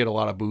 Canada would get a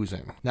lot of booze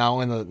in. Now,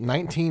 in the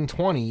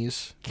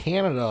 1920s,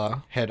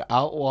 Canada had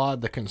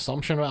outlawed the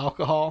consumption of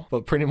alcohol,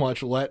 but pretty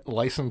much let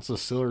licensed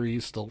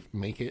distilleries still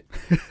make it,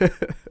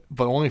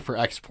 but only for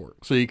export.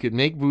 So you could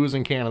make booze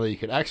in Canada, you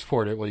could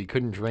export it, well, you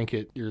couldn't drink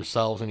it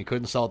yourselves, and you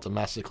couldn't sell it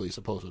domestically,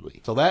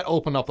 supposedly. So that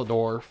opened up the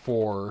door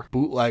for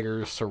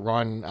bootleggers to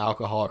run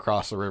alcohol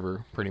across the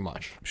river, pretty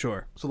much.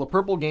 Sure. So the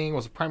Purple Gang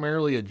was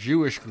primarily a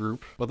Jewish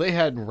group, but they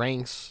had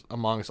ranks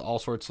amongst all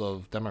sorts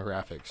of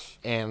demographics.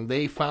 And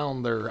they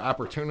found their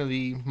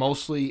opportunity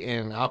mostly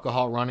in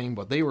alcohol running,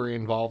 but they were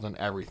involved in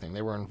everything.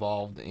 They were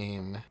involved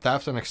in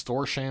theft and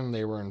extortion.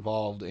 They were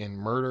involved in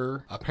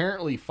murder.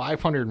 Apparently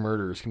 500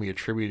 murders can be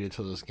attributed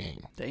to this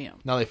gang. Damn.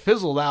 Now, they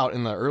fizzled out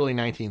in the early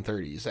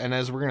 1930s, and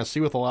as we're going to see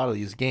with a lot of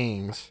these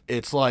gangs,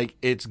 it's like,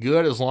 it's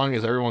good as long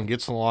as everyone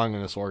gets along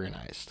and it's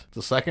organized.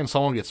 The second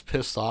someone gets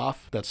pissed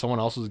off that someone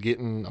else is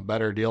getting a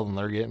better deal than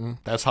they're getting,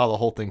 that's how the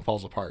whole thing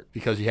falls apart,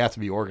 because you have to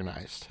be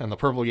organized. And the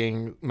Purple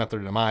Gang met their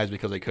demise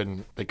because they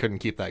couldn't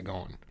keep that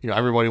going. You know,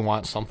 everybody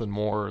wants something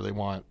more. They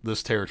want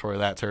this territory,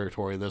 that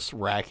territory, this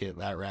racket,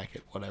 that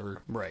racket,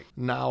 whatever. Right.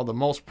 Now, the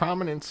most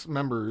prominent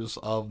members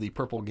of the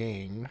Purple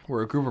Gang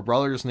were a group of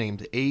brothers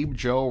named Abe,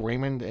 Joe,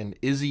 Raymond, and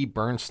Izzy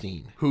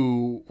Bernstein,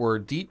 who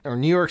were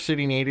New York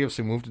City natives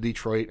who moved to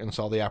Detroit and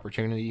saw the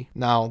opportunity.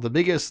 Now, the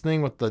biggest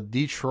thing with the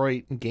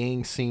Detroit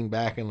gang scene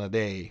back in the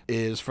day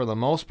is, for the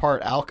most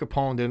part, Al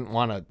Capone didn't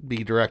want to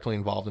be directly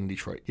involved in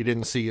Detroit. He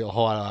didn't see a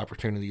whole lot of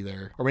opportunity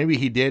there. Or maybe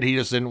he did, he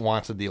just didn't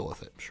want to deal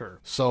with it. Sure.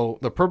 So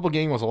the Purple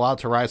Gang was allowed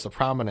to rise to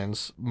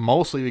prominence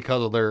mostly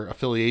because of their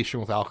affiliation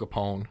with Al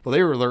Capone, but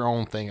they were their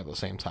own thing at the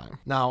same time.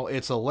 Now,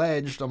 it's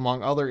alleged,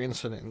 among other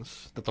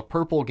incidents, that the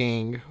Purple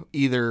Gang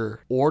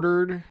either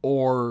ordered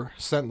or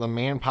sent the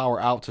manpower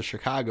out to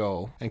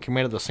Chicago and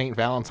committed the St.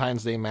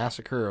 Valentine's Day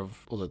massacre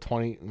of, was it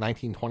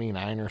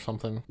 1929 or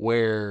something,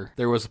 where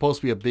there was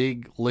supposed to be a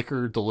big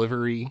liquor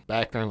delivery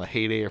back during the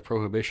heyday of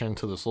Prohibition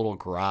to this little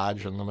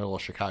garage in the middle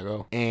of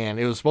Chicago. And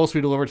it was supposed to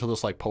be delivered to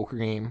this like poker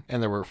game.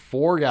 And there were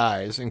 4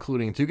 guys,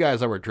 including 2 guys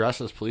that were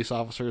dressed as police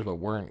officers but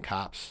weren't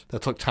cops,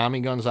 that took Tommy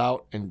guns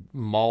out and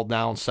mauled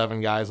down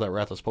 7 guys that were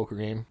at this poker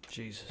game.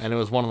 Jesus. And it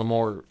was one of the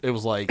more, it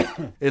was like,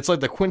 it's like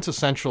the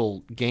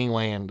quintessential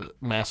gangland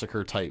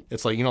massacre type.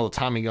 It's like, you know, the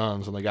Tommy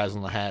guns and the guys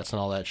in the hats and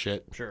all that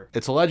shit. Sure.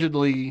 It's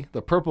allegedly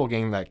the Purple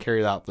Gang that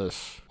carried out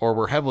this, or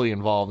were heavily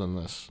involved in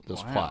this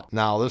Wow. plot.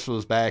 Now, this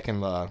was back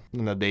in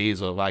the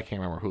days of, I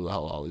can't remember who the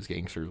hell all these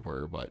gangsters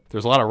were, but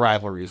there's a lot of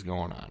rivalries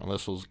going on, and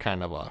this was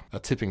kind of a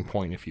tipping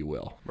point, if you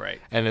will. Right.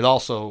 And it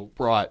also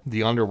brought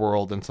the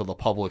underworld into the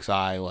public's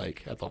eye,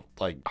 like at the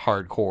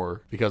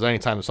hardcore, because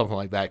anytime something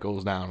like that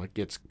goes down,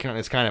 it's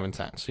kind of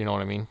intense. You know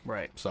what I mean?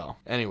 Right. So,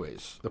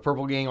 anyways, the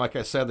Purple Gang, like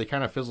I said, they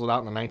kind of fizzled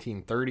out in the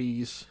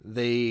 1930s.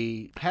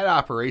 They had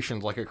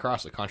operations like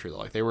across the country, though.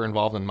 Like they were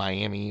involved in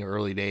Miami,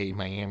 early day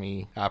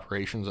Miami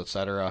operations,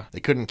 etc. They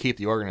couldn't keep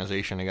the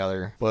organization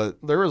together, but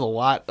there was a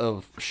lot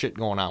of shit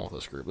going on with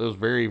this group. It was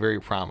very, very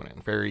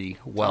prominent, very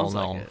well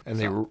known, Like and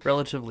they were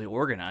relatively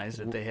organized.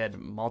 That they had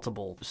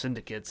multiple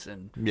syndicates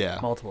in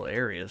multiple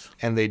areas.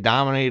 And they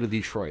dominated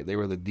Detroit. They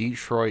were the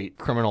Detroit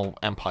criminal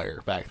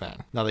empire back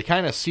then. Now, they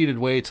kind of ceded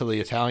way to the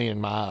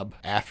Italian mob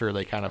after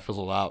they kind of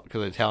fizzled out,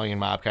 because the Italian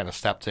mob kind of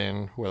stepped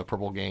in where the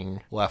Purple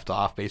Gang left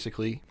off,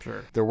 basically.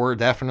 Sure. There were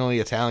definitely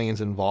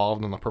Italians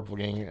involved in the Purple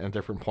Gang at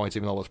different points,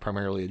 even though it was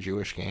primarily a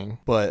Jewish gang.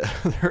 But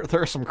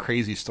there are some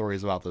crazy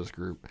stories about this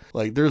group.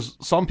 Like, there's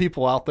some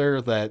people out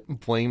there that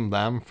blame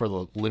them for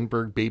the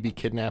Lindbergh baby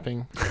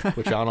kidnapping,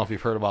 which I don't know if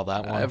you've heard about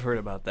that one. I've heard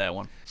about that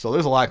one. So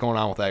there's a lot going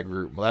on with that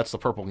group. Well, that's the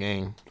Purple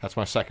Gang. That's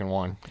my second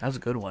one. That's a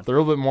good one. They're a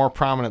little bit more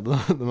prominent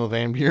than the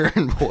Van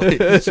Buren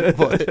boys,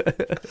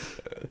 but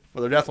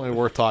they're definitely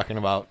worth talking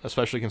about,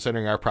 especially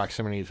considering our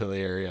proximity to the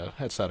area,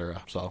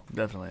 etc. So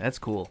Definitely. That's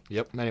cool.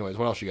 Yep. Anyways,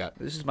 what else you got?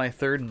 This is my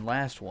third and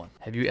last one.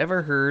 Have you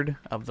ever heard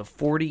of the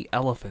 40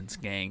 Elephants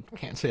gang?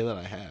 Can't say that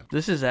I have.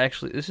 This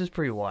is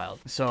pretty wild.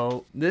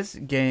 So this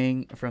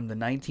gang from the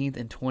 19th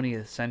and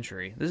 20th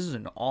century, this is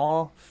an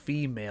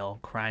all-female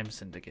crime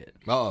syndicate.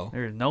 Uh-oh.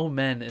 There are no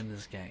men in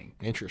this gang.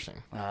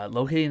 Interesting.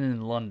 Located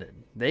in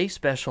London. They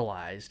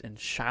specialized in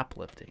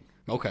shoplifting.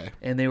 Okay.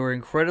 and they were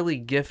incredibly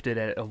gifted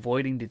at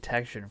avoiding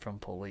detection from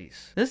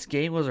police. This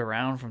gang was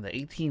around from the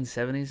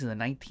 1870s and the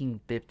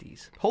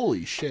 1950s.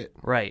 Holy shit.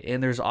 Right,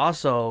 and there's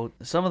also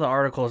some of the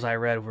articles I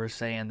read were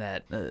saying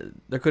that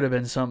there could have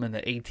been some in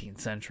the 18th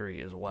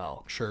century as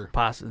well. Sure.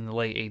 Possibly in the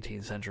late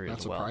 18th century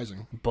That's as well.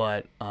 surprising.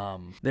 But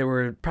they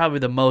were probably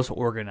the most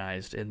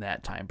organized in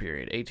that time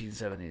period,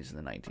 1870s and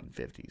the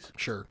 1950s.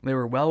 Sure. They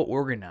were well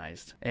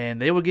organized,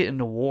 and they would get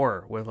into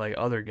war with like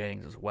other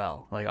gangs as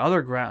well. Like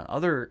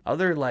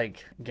other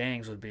like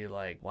gangs would be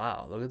like,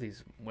 wow, look at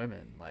these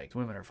women. Like,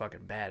 women are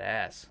fucking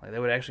badass. Like, they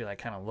would actually like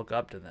kind of look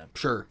up to them.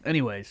 Sure.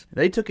 Anyways,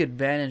 they took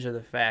advantage of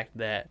the fact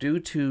that due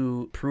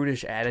to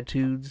prudish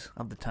attitudes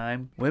of the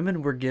time,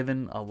 women were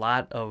given a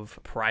lot of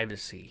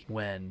privacy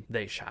when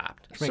they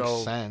shopped. Which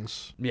makes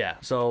sense. Yeah,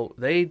 so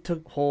they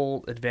took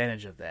whole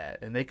advantage of that,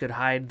 and they could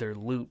hide their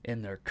loot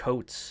in their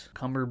coats,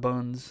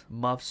 cummerbunds,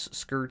 muffs,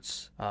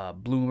 skirts,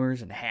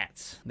 bloomers, and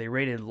hats. They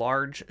raided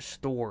large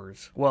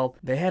stores. Well,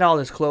 they had all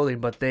this clothing,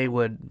 but they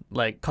would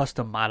like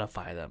custom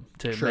modify them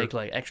to make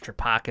like extra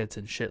pockets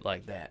and shit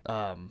like that.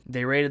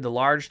 They raided the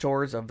large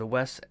stores of the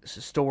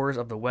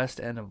west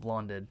end of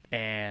London,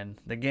 and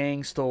the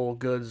gang stole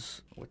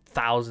goods with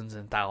thousands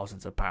and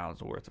thousands of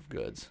pounds worth of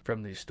goods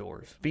from these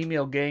stores.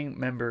 Female gang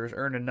members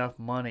earned enough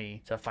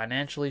money to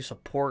financially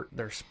support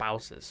their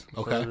spouses.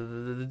 Okay. So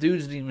the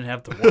dudes didn't even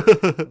have to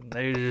work.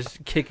 They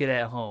just kick it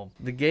at home.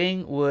 The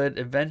gang would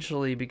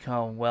eventually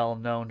become well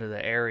known to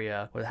the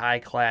area with high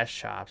class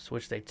shops,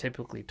 which they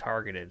typically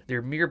targeted.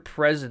 Their mere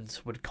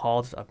presence would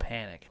cause a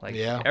panic. Like,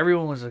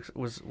 everyone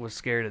was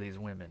scared of these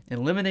women.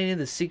 Eliminating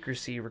the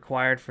secrecy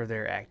required for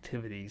their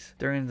activities.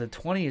 During the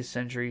 20th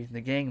century,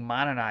 the gang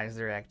modernized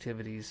their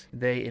activities.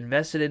 They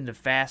invested into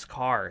fast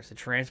cars to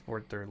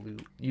transport their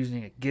loot,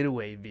 using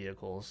getaway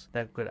vehicles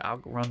that could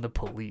outrun the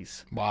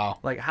police. Wow.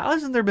 Like, how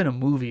hasn't there been a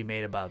movie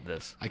made about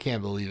this? I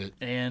can't believe it.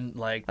 And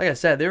like I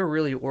said, they were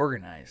really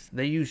organized.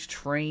 They used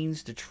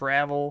trains to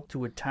travel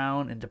to a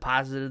town and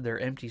deposited their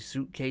empty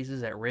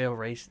suitcases at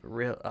railway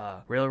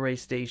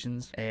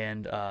stations.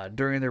 And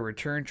during their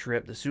return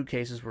trip, the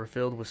suitcases were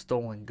filled with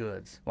stolen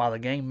goods. While the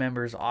gang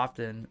members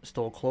often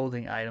stole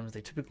clothing items,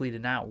 they typically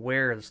did not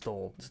wear the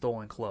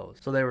stolen clothes.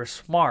 So they were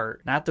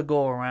smart not to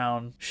go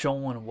around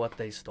showing what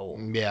they stole.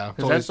 Yeah.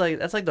 Because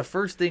that's like the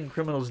first thing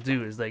criminals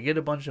do is they get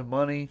a bunch of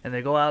money and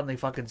they go out and they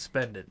fucking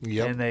spend it.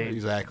 Yep, and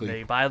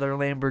they buy their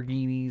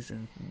Lamborghinis,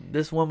 and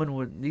these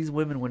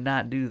women would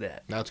not do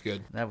that. That's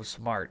good. That was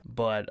smart.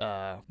 But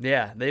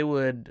they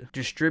would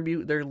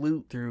distribute their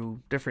loot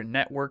through different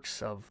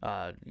networks of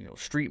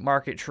street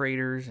market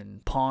traders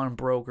and pawn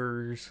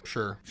brokers.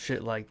 Sure.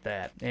 Shit like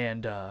that.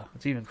 And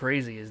what's even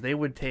crazy is they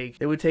would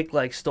take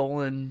like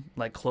stolen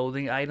like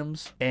clothing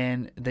items,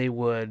 and they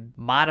would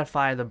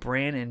modify the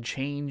brand and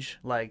change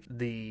like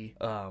the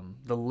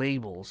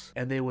labels,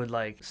 and they would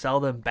like sell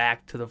them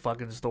back to the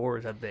fucking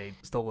stores that they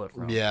stole it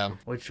from. Yeah.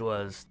 Which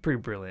was pretty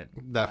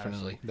brilliant.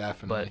 Definitely.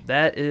 But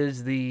that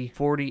is the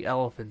 40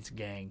 Elephants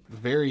gang.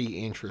 Very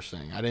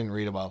interesting. I didn't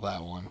read about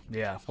that one.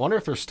 Yeah. I wonder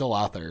if they're still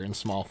out there in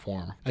small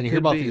form. And you hear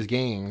about these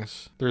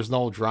gangs, there's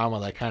no drama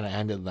that kind of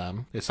ended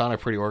them. It sounded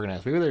pretty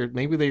organized.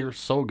 Maybe they were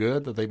so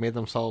good that they made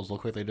themselves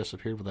look like they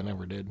disappeared, but they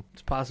never did.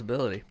 It's a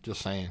possibility.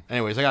 Just saying.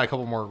 Anyways, I got a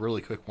couple more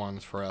really quick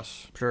ones for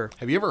us. Sure.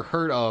 Have you ever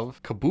heard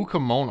of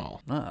Kabuki Mono?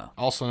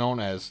 Also known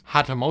as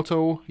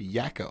Hatamoto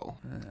Yako.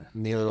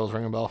 Neither of those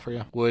ring a bell for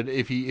you?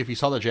 If you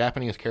saw the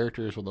Japanese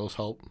characters, would those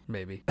help?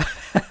 Maybe.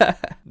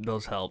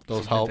 Those help.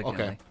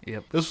 Okay.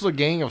 Yep. This was a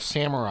gang of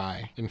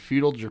samurai in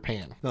feudal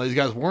Japan. Now, these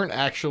guys weren't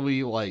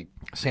actually like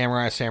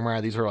samurai.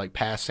 These were like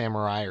past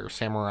samurai or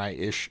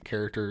samurai-ish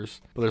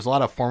characters. But there's a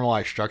lot of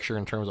formalized structure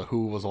in terms of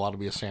who was allowed to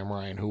be a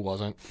samurai and who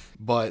wasn't.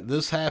 But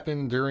this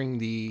happened during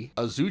the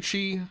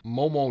Azuchi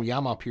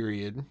Momoyama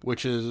period,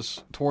 which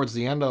is towards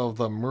the end of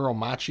the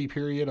Muromachi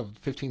period of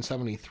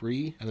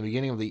 1573 and the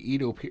beginning of the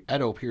Edo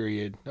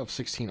period of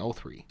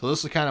 1603. So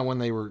this is kind of when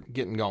they were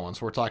getting going.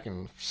 So we're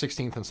talking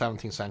 16th and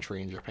 17th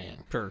century in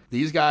Japan. Sure.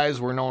 These guys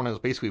were known as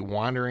basically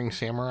wandering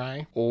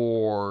samurai,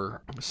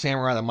 or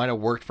samurai that might have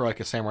worked for like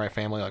a samurai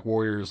family, like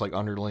warriors, like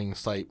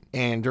underlings type.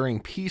 And during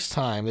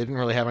peacetime, they didn't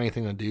really have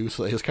anything to do,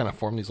 so they just kind of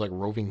formed these like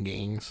roving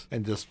gangs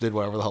and just did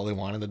whatever the hell they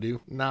wanted to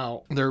do.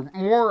 Now, they're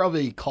more of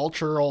a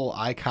cultural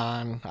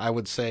icon, I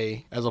would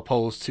say, as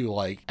opposed to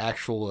like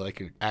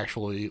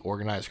actually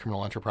organized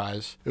criminal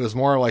enterprise. It was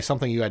more like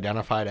something you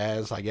identified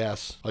as, I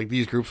guess. Like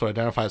these groups would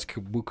identify as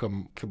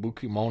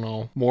Kabuki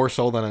Mono more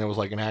so than it was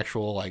like an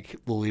actual like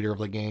the leader of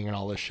the gang and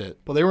all this shit.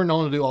 But they were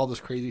known to do all this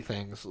crazy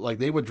things. Like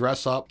they would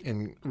dress up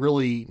in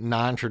really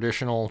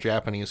non-traditional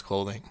Japanese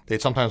clothing.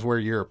 They'd sometimes wear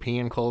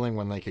European clothing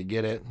when they could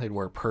get it. They'd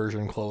wear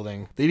Persian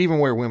clothing. They'd even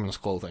wear women's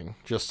clothing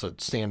just to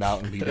stand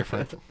out and be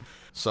different.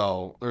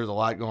 So there's a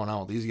lot going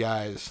on with these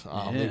guys.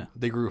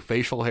 They grew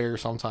facial hair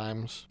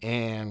sometimes,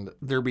 and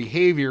their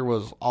behavior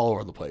was all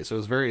over the place. It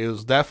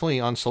was definitely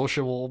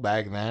unsociable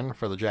back then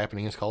for the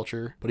Japanese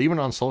culture, but even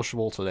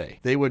unsociable today.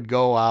 They would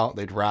go out,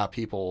 they'd rob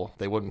people,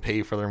 they wouldn't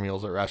pay for their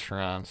meals at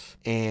restaurants,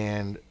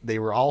 and they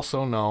were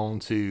also known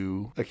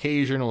to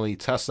occasionally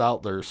test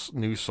out their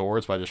new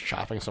swords by just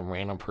chopping some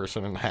random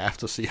person in half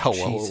to see how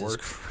well it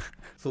worked.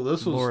 So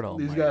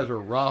these guys were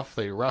rough.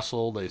 They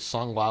wrestled, they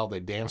sung loud, they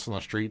danced in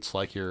the streets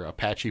like your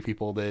Apache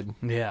people did.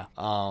 Yeah.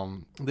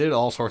 They did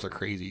all sorts of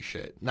crazy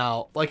shit.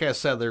 Now, like I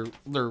said,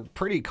 they're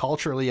pretty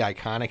culturally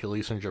iconic, at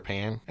least in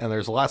Japan, and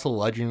there's lots of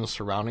legends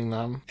surrounding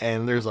them.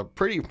 And there's a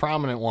pretty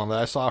prominent one that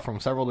I saw from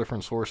several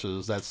different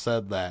sources that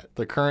said that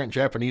the current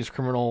Japanese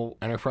criminal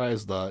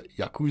enterprise, the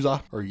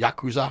Yakuza, I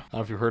don't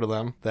know if you've heard of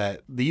them,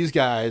 that these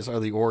guys are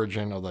the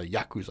origin of the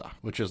Yakuza,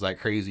 which is that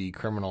crazy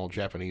criminal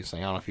Japanese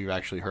thing. I don't know if you've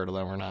actually heard of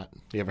them or not.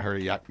 You haven't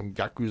heard of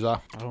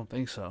Yakuza? I don't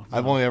think so.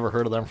 I've only ever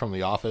heard of them from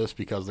The Office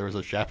because there was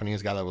a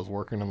Japanese guy that was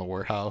working in the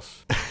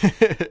warehouse.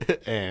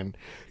 And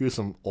he was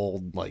some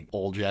old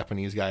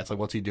Japanese guy. It's like,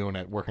 what's he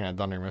doing working at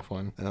Dunder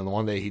Mifflin? And then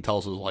one day he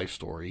tells his life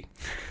story.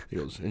 He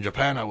goes, in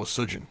Japan, I was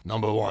Sujin,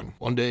 number one.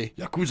 One day,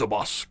 Yakuza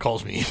boss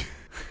calls me.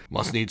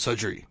 Must need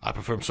surgery. I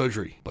perform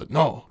surgery. But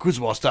no,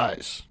 Yakuza boss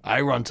dies.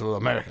 I run to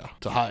America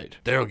to hide.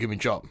 They'll give me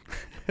job.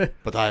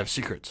 But I have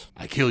secrets.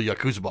 I kill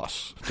Yakuza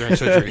boss during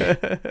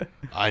surgery.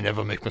 I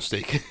never make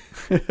mistake.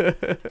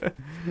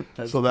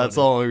 That's the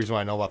only reason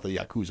why I know about the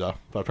Yakuza.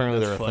 But apparently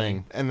they're a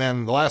thing. And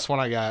then the last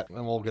one I got,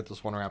 and we'll get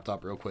this one wrapped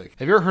up real quick.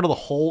 Have you ever heard of the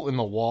Hole in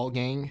the Wall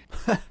gang?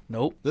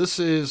 Nope. This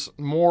is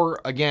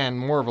more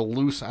of a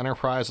loose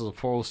enterprise as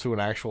opposed to an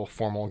actual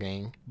formal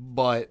gang.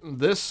 But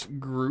this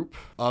group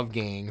of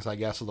gangs, I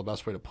guess is the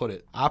best way to put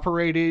it,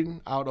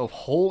 operated out of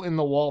Hole in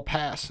the Wall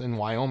Pass in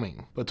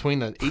Wyoming between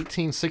the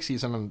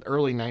 1860s and the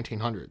early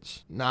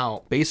 1900s.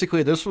 Now,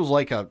 basically, this was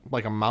like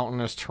a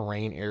mountainous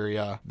terrain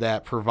area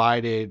that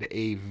provided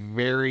a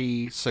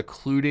very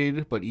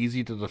secluded but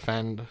easy to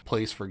defend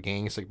place for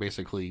gangs to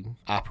basically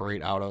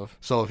operate out of.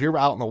 So if you're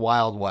out in the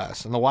Wild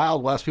West,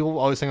 people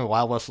always think of the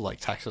Wild West as like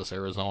Texas,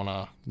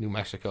 Arizona, New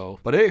Mexico,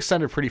 but it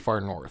extended pretty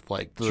far north.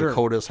 Like the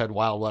Dakotas had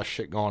Wild West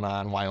shit going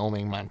on,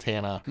 Wyoming,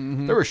 Montana.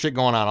 Mm-hmm. There was shit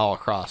going on all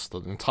across the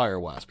entire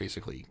West,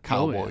 basically.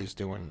 Cowboys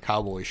doing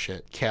cowboy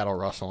shit, cattle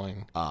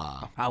rustling,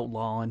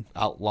 outlawing,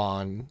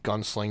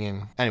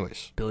 gunslinging.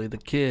 Anyways, Billy the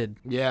Kid.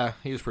 Yeah,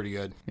 he was pretty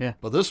good. Yeah.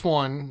 But this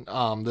one,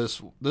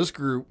 this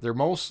group, their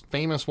most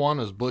famous one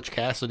is Butch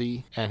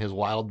Cassidy and his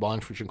Wild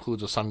Bunch, which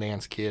includes a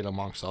Sundance Kid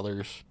amongst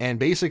others. And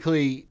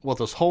basically, with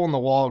this Hole in the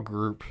Wall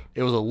group,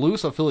 it was a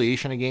loose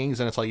affiliation of gangs,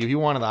 and it's like if you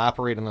wanted to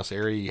operate in this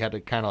area, you had to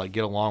kind of like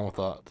get along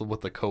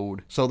with the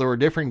code. So there were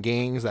different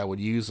gangs that would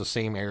use the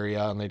same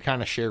area, and they'd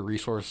kind of share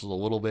resources a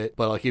little bit.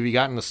 But like if you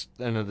got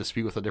in a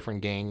dispute with a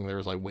different gang, there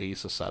was like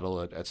ways to settle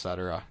it,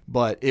 etc.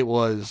 But it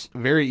was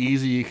very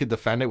easy. You could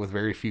defend it with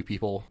very few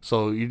people.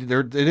 So it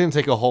didn't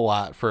take a whole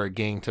lot for a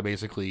gang to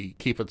basically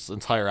keep its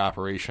entire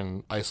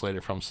operation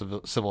isolated from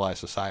civilized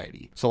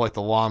society. So like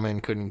the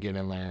lawmen couldn't get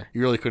in there.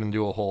 You really couldn't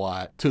do a whole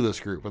lot to this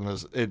group, and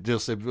it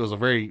was a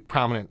very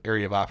prominent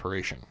area of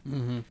operation.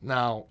 Mm-hmm.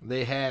 Now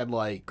they had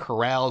like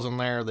corrals in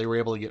there. They were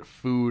able to get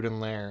food in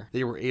there.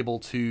 They were able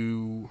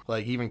to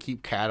like even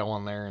keep cattle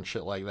in there and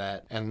shit like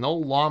that. And no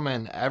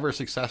lawmen ever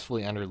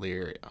successfully entered the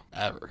area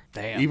ever.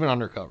 Damn. Even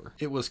undercover.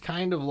 It was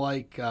kind of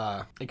like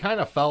it kind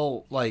of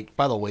fell like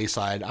by the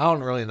wayside. I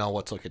don't really know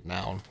what took it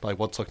down, like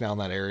what took down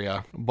that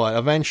area. But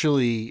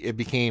eventually it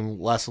became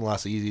less and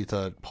less easy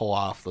to pull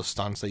off the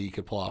stunts that you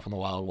could pull off in the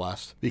Wild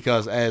West,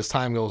 because as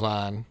time goes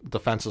on,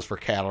 defenses for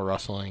cattle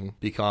rustling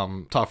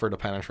become tougher to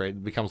penetrate.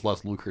 It becomes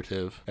less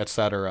lucrative,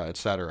 etc.,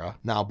 etc.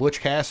 Now, Butch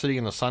Cassidy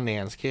and the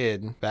Sundance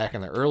Kid back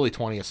in the early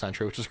 20th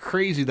century, which is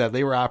crazy that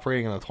they were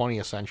operating in the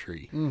 20th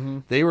century. Mm-hmm.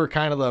 They were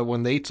kind of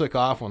when they took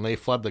off, when they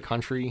fled the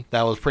country,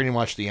 that was pretty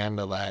much the end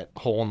of that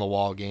Hole in the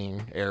Wall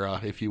gang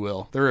era, if you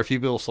will. There were a few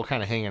people still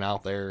kind of hanging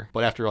out there,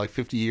 but after like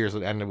 50 years,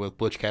 it ended with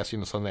Butch Cassidy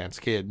and the Sundance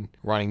Kid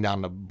running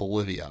down to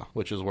Bolivia,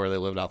 which is where they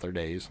lived out their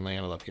days, and they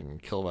ended up getting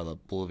killed by the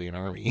Bolivian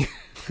army.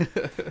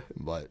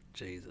 But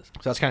Jesus,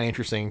 so that's kind of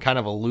interesting, kind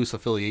of a loose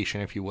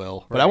affiliation, if you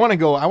will. But I want to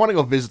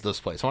go visit this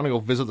place. I want to go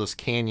visit this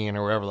canyon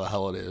or wherever the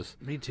hell it is.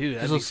 Me too.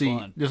 That'd be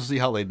fun. Just to see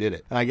how they did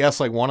it. And I guess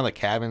like one of the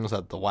cabins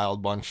that the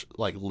Wild Bunch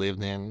like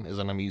lived in is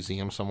in a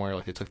museum somewhere.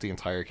 Like they took the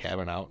entire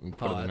cabin out and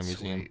put it in a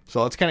museum. Sweet.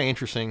 So it's kind of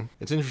interesting.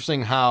 It's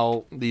interesting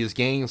how these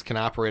gangs can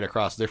operate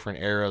across different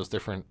eras,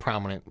 different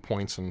prominent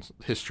points in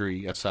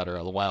history,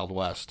 etc. The Wild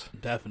West.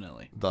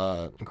 Definitely.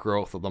 The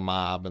growth of the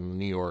mob in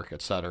New York,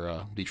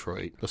 etc.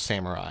 Detroit. The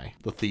samurai.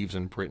 The thieves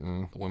in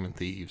Britain. The women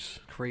thieves.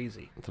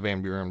 Crazy. The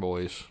Van Buren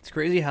boys. It's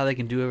crazy how they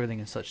can do everything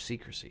in such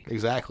secrecy.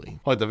 Exactly.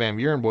 Like the Van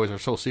Buren boys are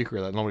so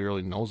secret that nobody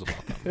really knows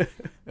about them.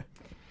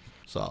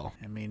 So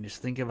I mean,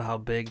 just think of how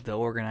big the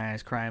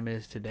organized crime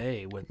is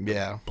today with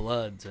the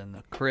Bloods and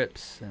the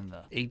Crips and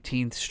the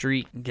 18th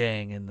Street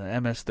Gang and the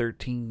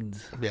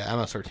MS-13s. Yeah,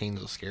 MS-13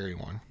 is a scary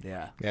one.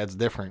 Yeah. Yeah, it's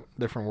different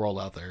world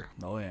out there.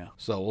 Oh, yeah.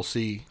 So we'll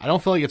see. I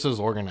don't feel like it's as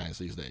organized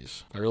these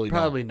days. I really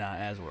Probably don't. not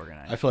as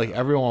organized. I feel like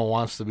everyone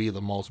wants to be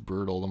the most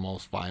brutal, the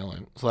most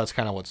violent. So that's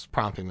kind of what's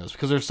prompting this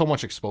because there's so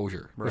much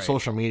exposure. Right. There's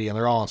social media, and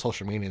they're all on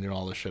social media and doing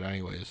all this shit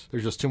anyways.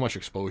 There's just too much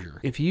exposure.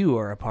 If you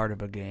are a part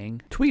of a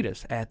gang, tweet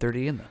us at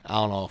 30 in the.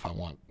 I don't know if I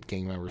want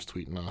gang members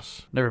tweeting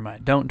us. Never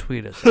mind. Don't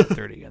tweet us at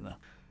 30 in the.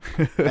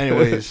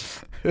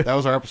 Anyways, that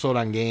was our episode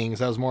on gangs.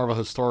 That was more of a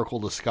historical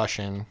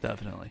discussion.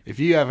 Definitely. If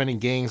you have any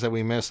gangs that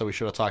we missed that we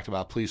should have talked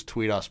about, please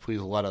tweet us. Please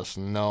let us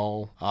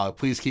know.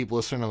 Please keep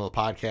listening to the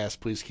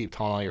podcast. Please keep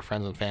telling all your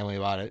friends and family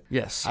about it.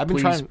 Yes. I've been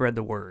please trying- spread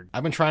the word.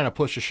 I've been trying to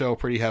push the show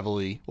pretty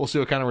heavily. We'll see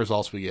what kind of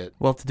results we get.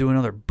 We'll have to do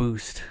another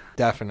boost.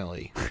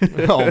 Definitely.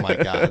 Oh my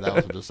god, that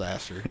was a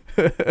disaster.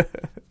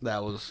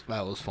 That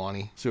was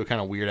funny. See what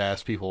kind of weird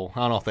ass people.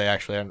 I don't know if they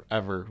actually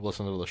ever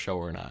listen to the show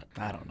or not.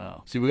 I don't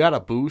know. See, we got to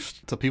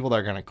boost to people that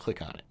are going to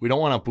click on it. We don't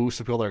want to boost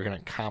to people that are going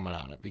to comment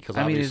on it because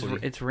I mean, obviously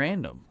it's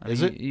random.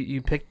 Is mean, it?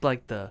 You picked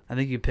like I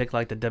think you picked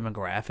like the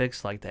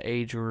demographics, like the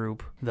age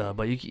group,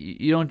 but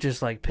you don't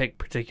just like pick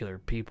particular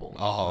people.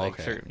 Oh, like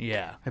okay.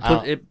 Yeah,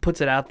 don't- it puts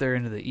it out there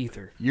into the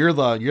ether. You're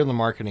the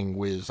marketing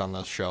whiz on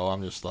this show.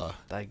 I'm just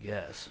I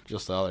guess.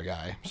 the other guy.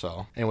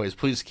 So, anyways,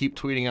 please keep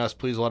tweeting us.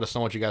 Please let us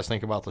know what you guys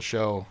think about the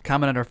show.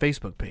 Comment on our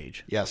Facebook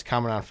page. Yes,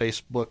 comment on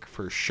Facebook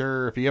for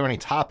sure. If you have any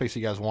topics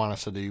you guys want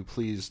us to do,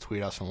 please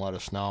tweet us and let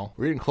us know.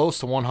 We're getting close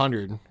to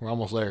 100. We're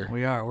almost there.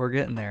 We're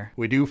getting there.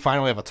 We do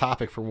finally have a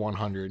topic for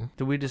 100.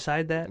 Did we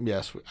decide that?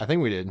 Yes, I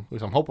think we did. At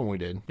least I'm hoping we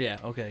did. Yeah.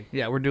 Okay.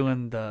 Yeah, we're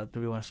doing do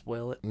we want to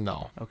spoil it?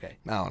 No. Okay.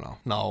 I don't know.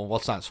 No,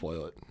 let's not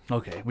spoil it.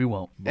 Okay, we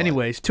won't.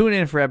 Anyways, tune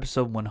in for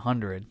episode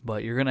 100,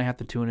 but you're gonna have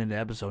to tune into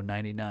episode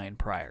 99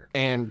 prior.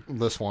 And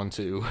this one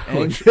too.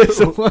 And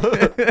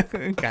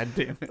God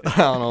damn it. I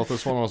don't know if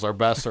this one was our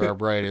best or our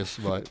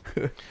brightest, but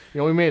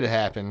we made it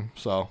happen.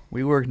 So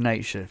We work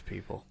night shift,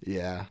 people.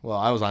 yeah. Well,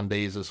 I was on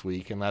days this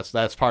week, and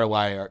that's part of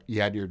why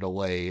you had your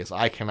delay. Is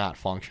I cannot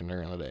function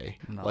during the day.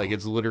 No. Like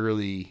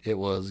it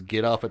was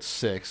get up at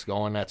 6,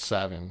 go in at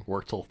 7,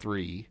 work till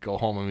 3, go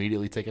home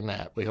immediately, take a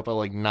nap, wake up at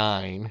like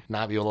 9,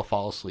 not be able to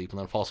fall asleep, and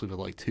then fall asleep at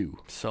like 2.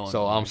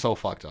 So I'm so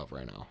fucked up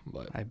right now.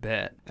 But I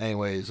bet.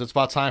 anyways, it's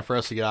about time for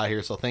us to get out of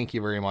here. So thank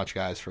you very much,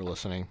 guys, for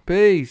listening.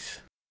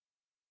 Peace.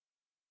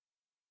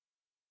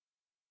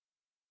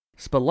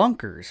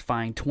 Spelunkers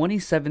find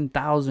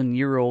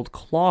 27,000-year-old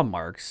claw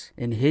marks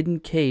in hidden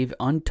cave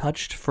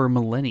untouched for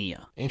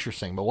millennia.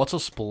 Interesting, but what's a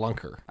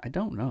spelunker? I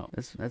don't know.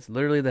 That's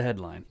literally the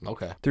headline.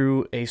 Okay.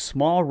 Through a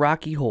small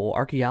rocky hole,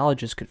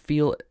 archaeologists could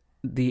feel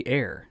the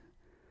air.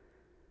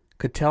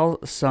 Could tell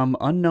some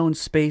unknown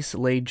space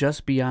lay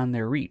just beyond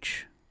their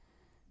reach.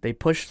 They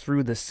pushed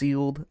through the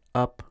sealed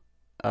up...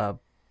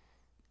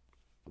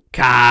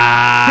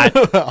 God!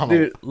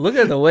 Dude, look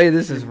at the way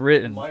this is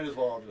written. Might as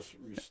well just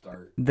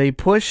restart. They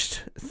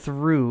pushed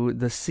through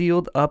the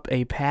sealed up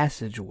a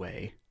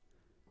passageway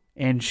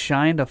and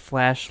shined a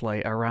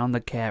flashlight around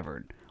the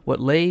cavern. What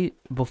lay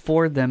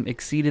before them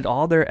exceeded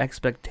all their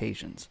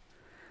expectations.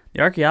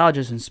 The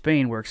archaeologists in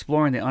Spain were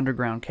exploring the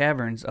underground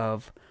caverns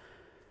of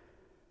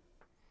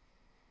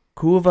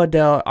Cueva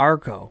del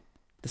Arco.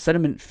 The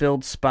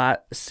sediment-filled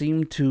spot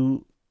seemed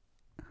to...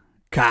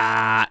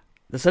 God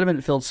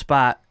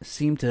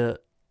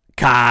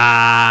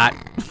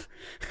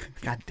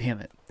damn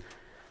it.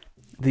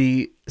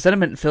 The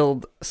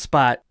sediment-filled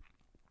spot...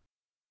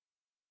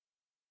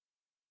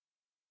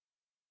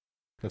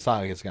 It's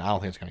not like I don't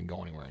think it's going to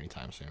go anywhere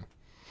anytime soon.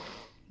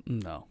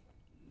 No,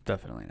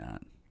 definitely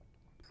not.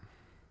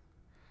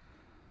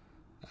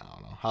 I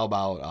don't know. How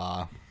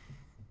about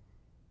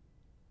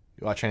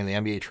you watch any of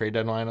the NBA trade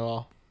deadline at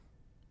all?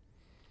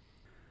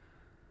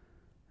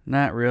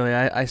 Not really.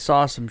 I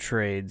saw some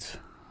trades.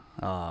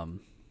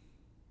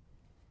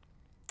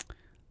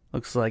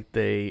 Looks like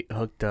they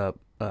hooked up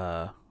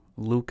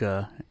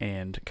Luka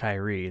and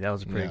Kyrie. That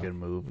was a pretty good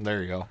move.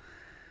 There you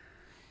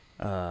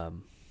go.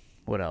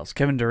 What else?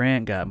 Kevin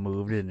Durant got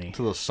moved, didn't he?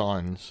 To the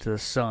Suns. To the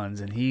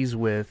Suns, and he's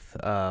with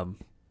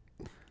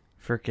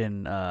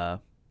freaking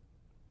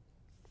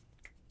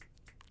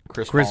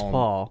Chris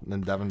Paul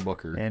and Devin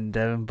Booker. And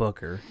Devin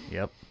Booker.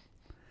 Yep.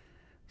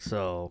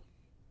 So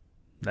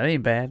that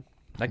ain't bad.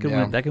 That could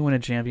win. That could win a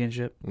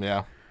championship.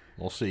 Yeah,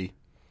 we'll see.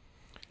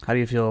 How do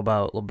you feel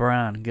about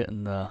LeBron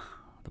getting the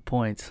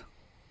points?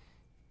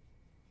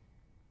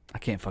 I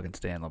can't fucking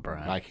stand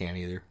LeBron. I can't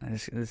either.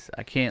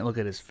 I can't look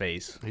at his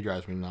face. He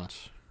drives me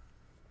nuts.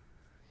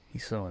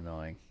 He's so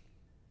annoying.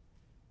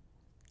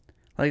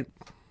 Like,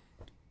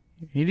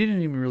 he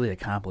didn't even really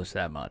accomplish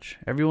that much.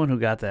 Everyone who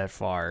got that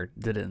far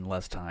did it in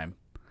less time.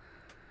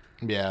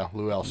 Yeah,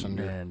 Lou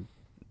Alcindor. And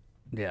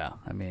yeah,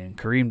 I mean,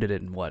 Kareem did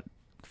it in what,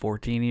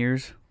 14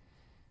 years?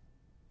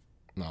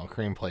 No,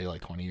 Kareem played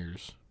like 20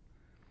 years.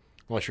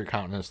 Unless you're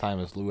counting his time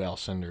as Lou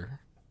Alcindor.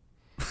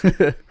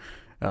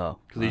 Oh.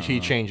 Because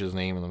he changed his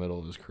name in the middle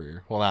of his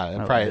career. Well, not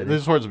Oh, probably. did he? This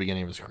is towards the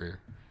beginning of his career.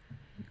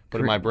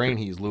 But in my brain,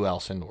 he's Lou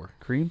Alcindor.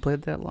 Kareem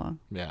played that long?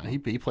 Yeah, he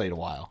played a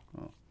while.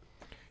 Oh.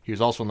 He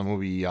was also in the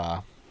movie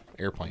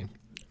Airplane.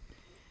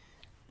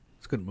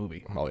 It's a good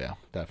movie. Oh, yeah,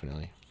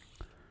 definitely.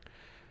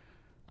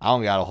 I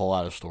don't got a whole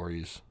lot of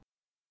stories.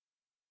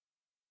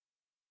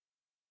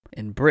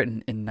 In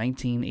Britain in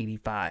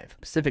 1985,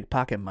 Pacific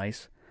pocket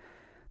mice,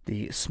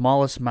 the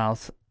smallest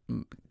mouth.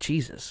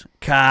 Jesus.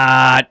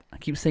 Cut! I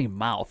keep saying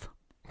mouth.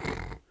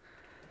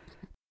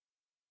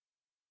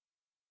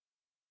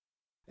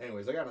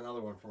 Anyways, I got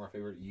another one from our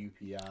favorite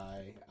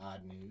UPI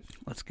Odd News.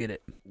 Let's get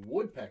it.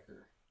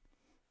 Woodpecker.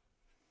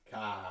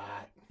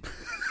 Cut.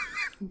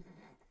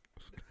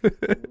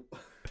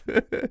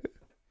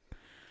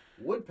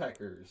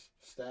 Woodpeckers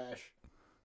stash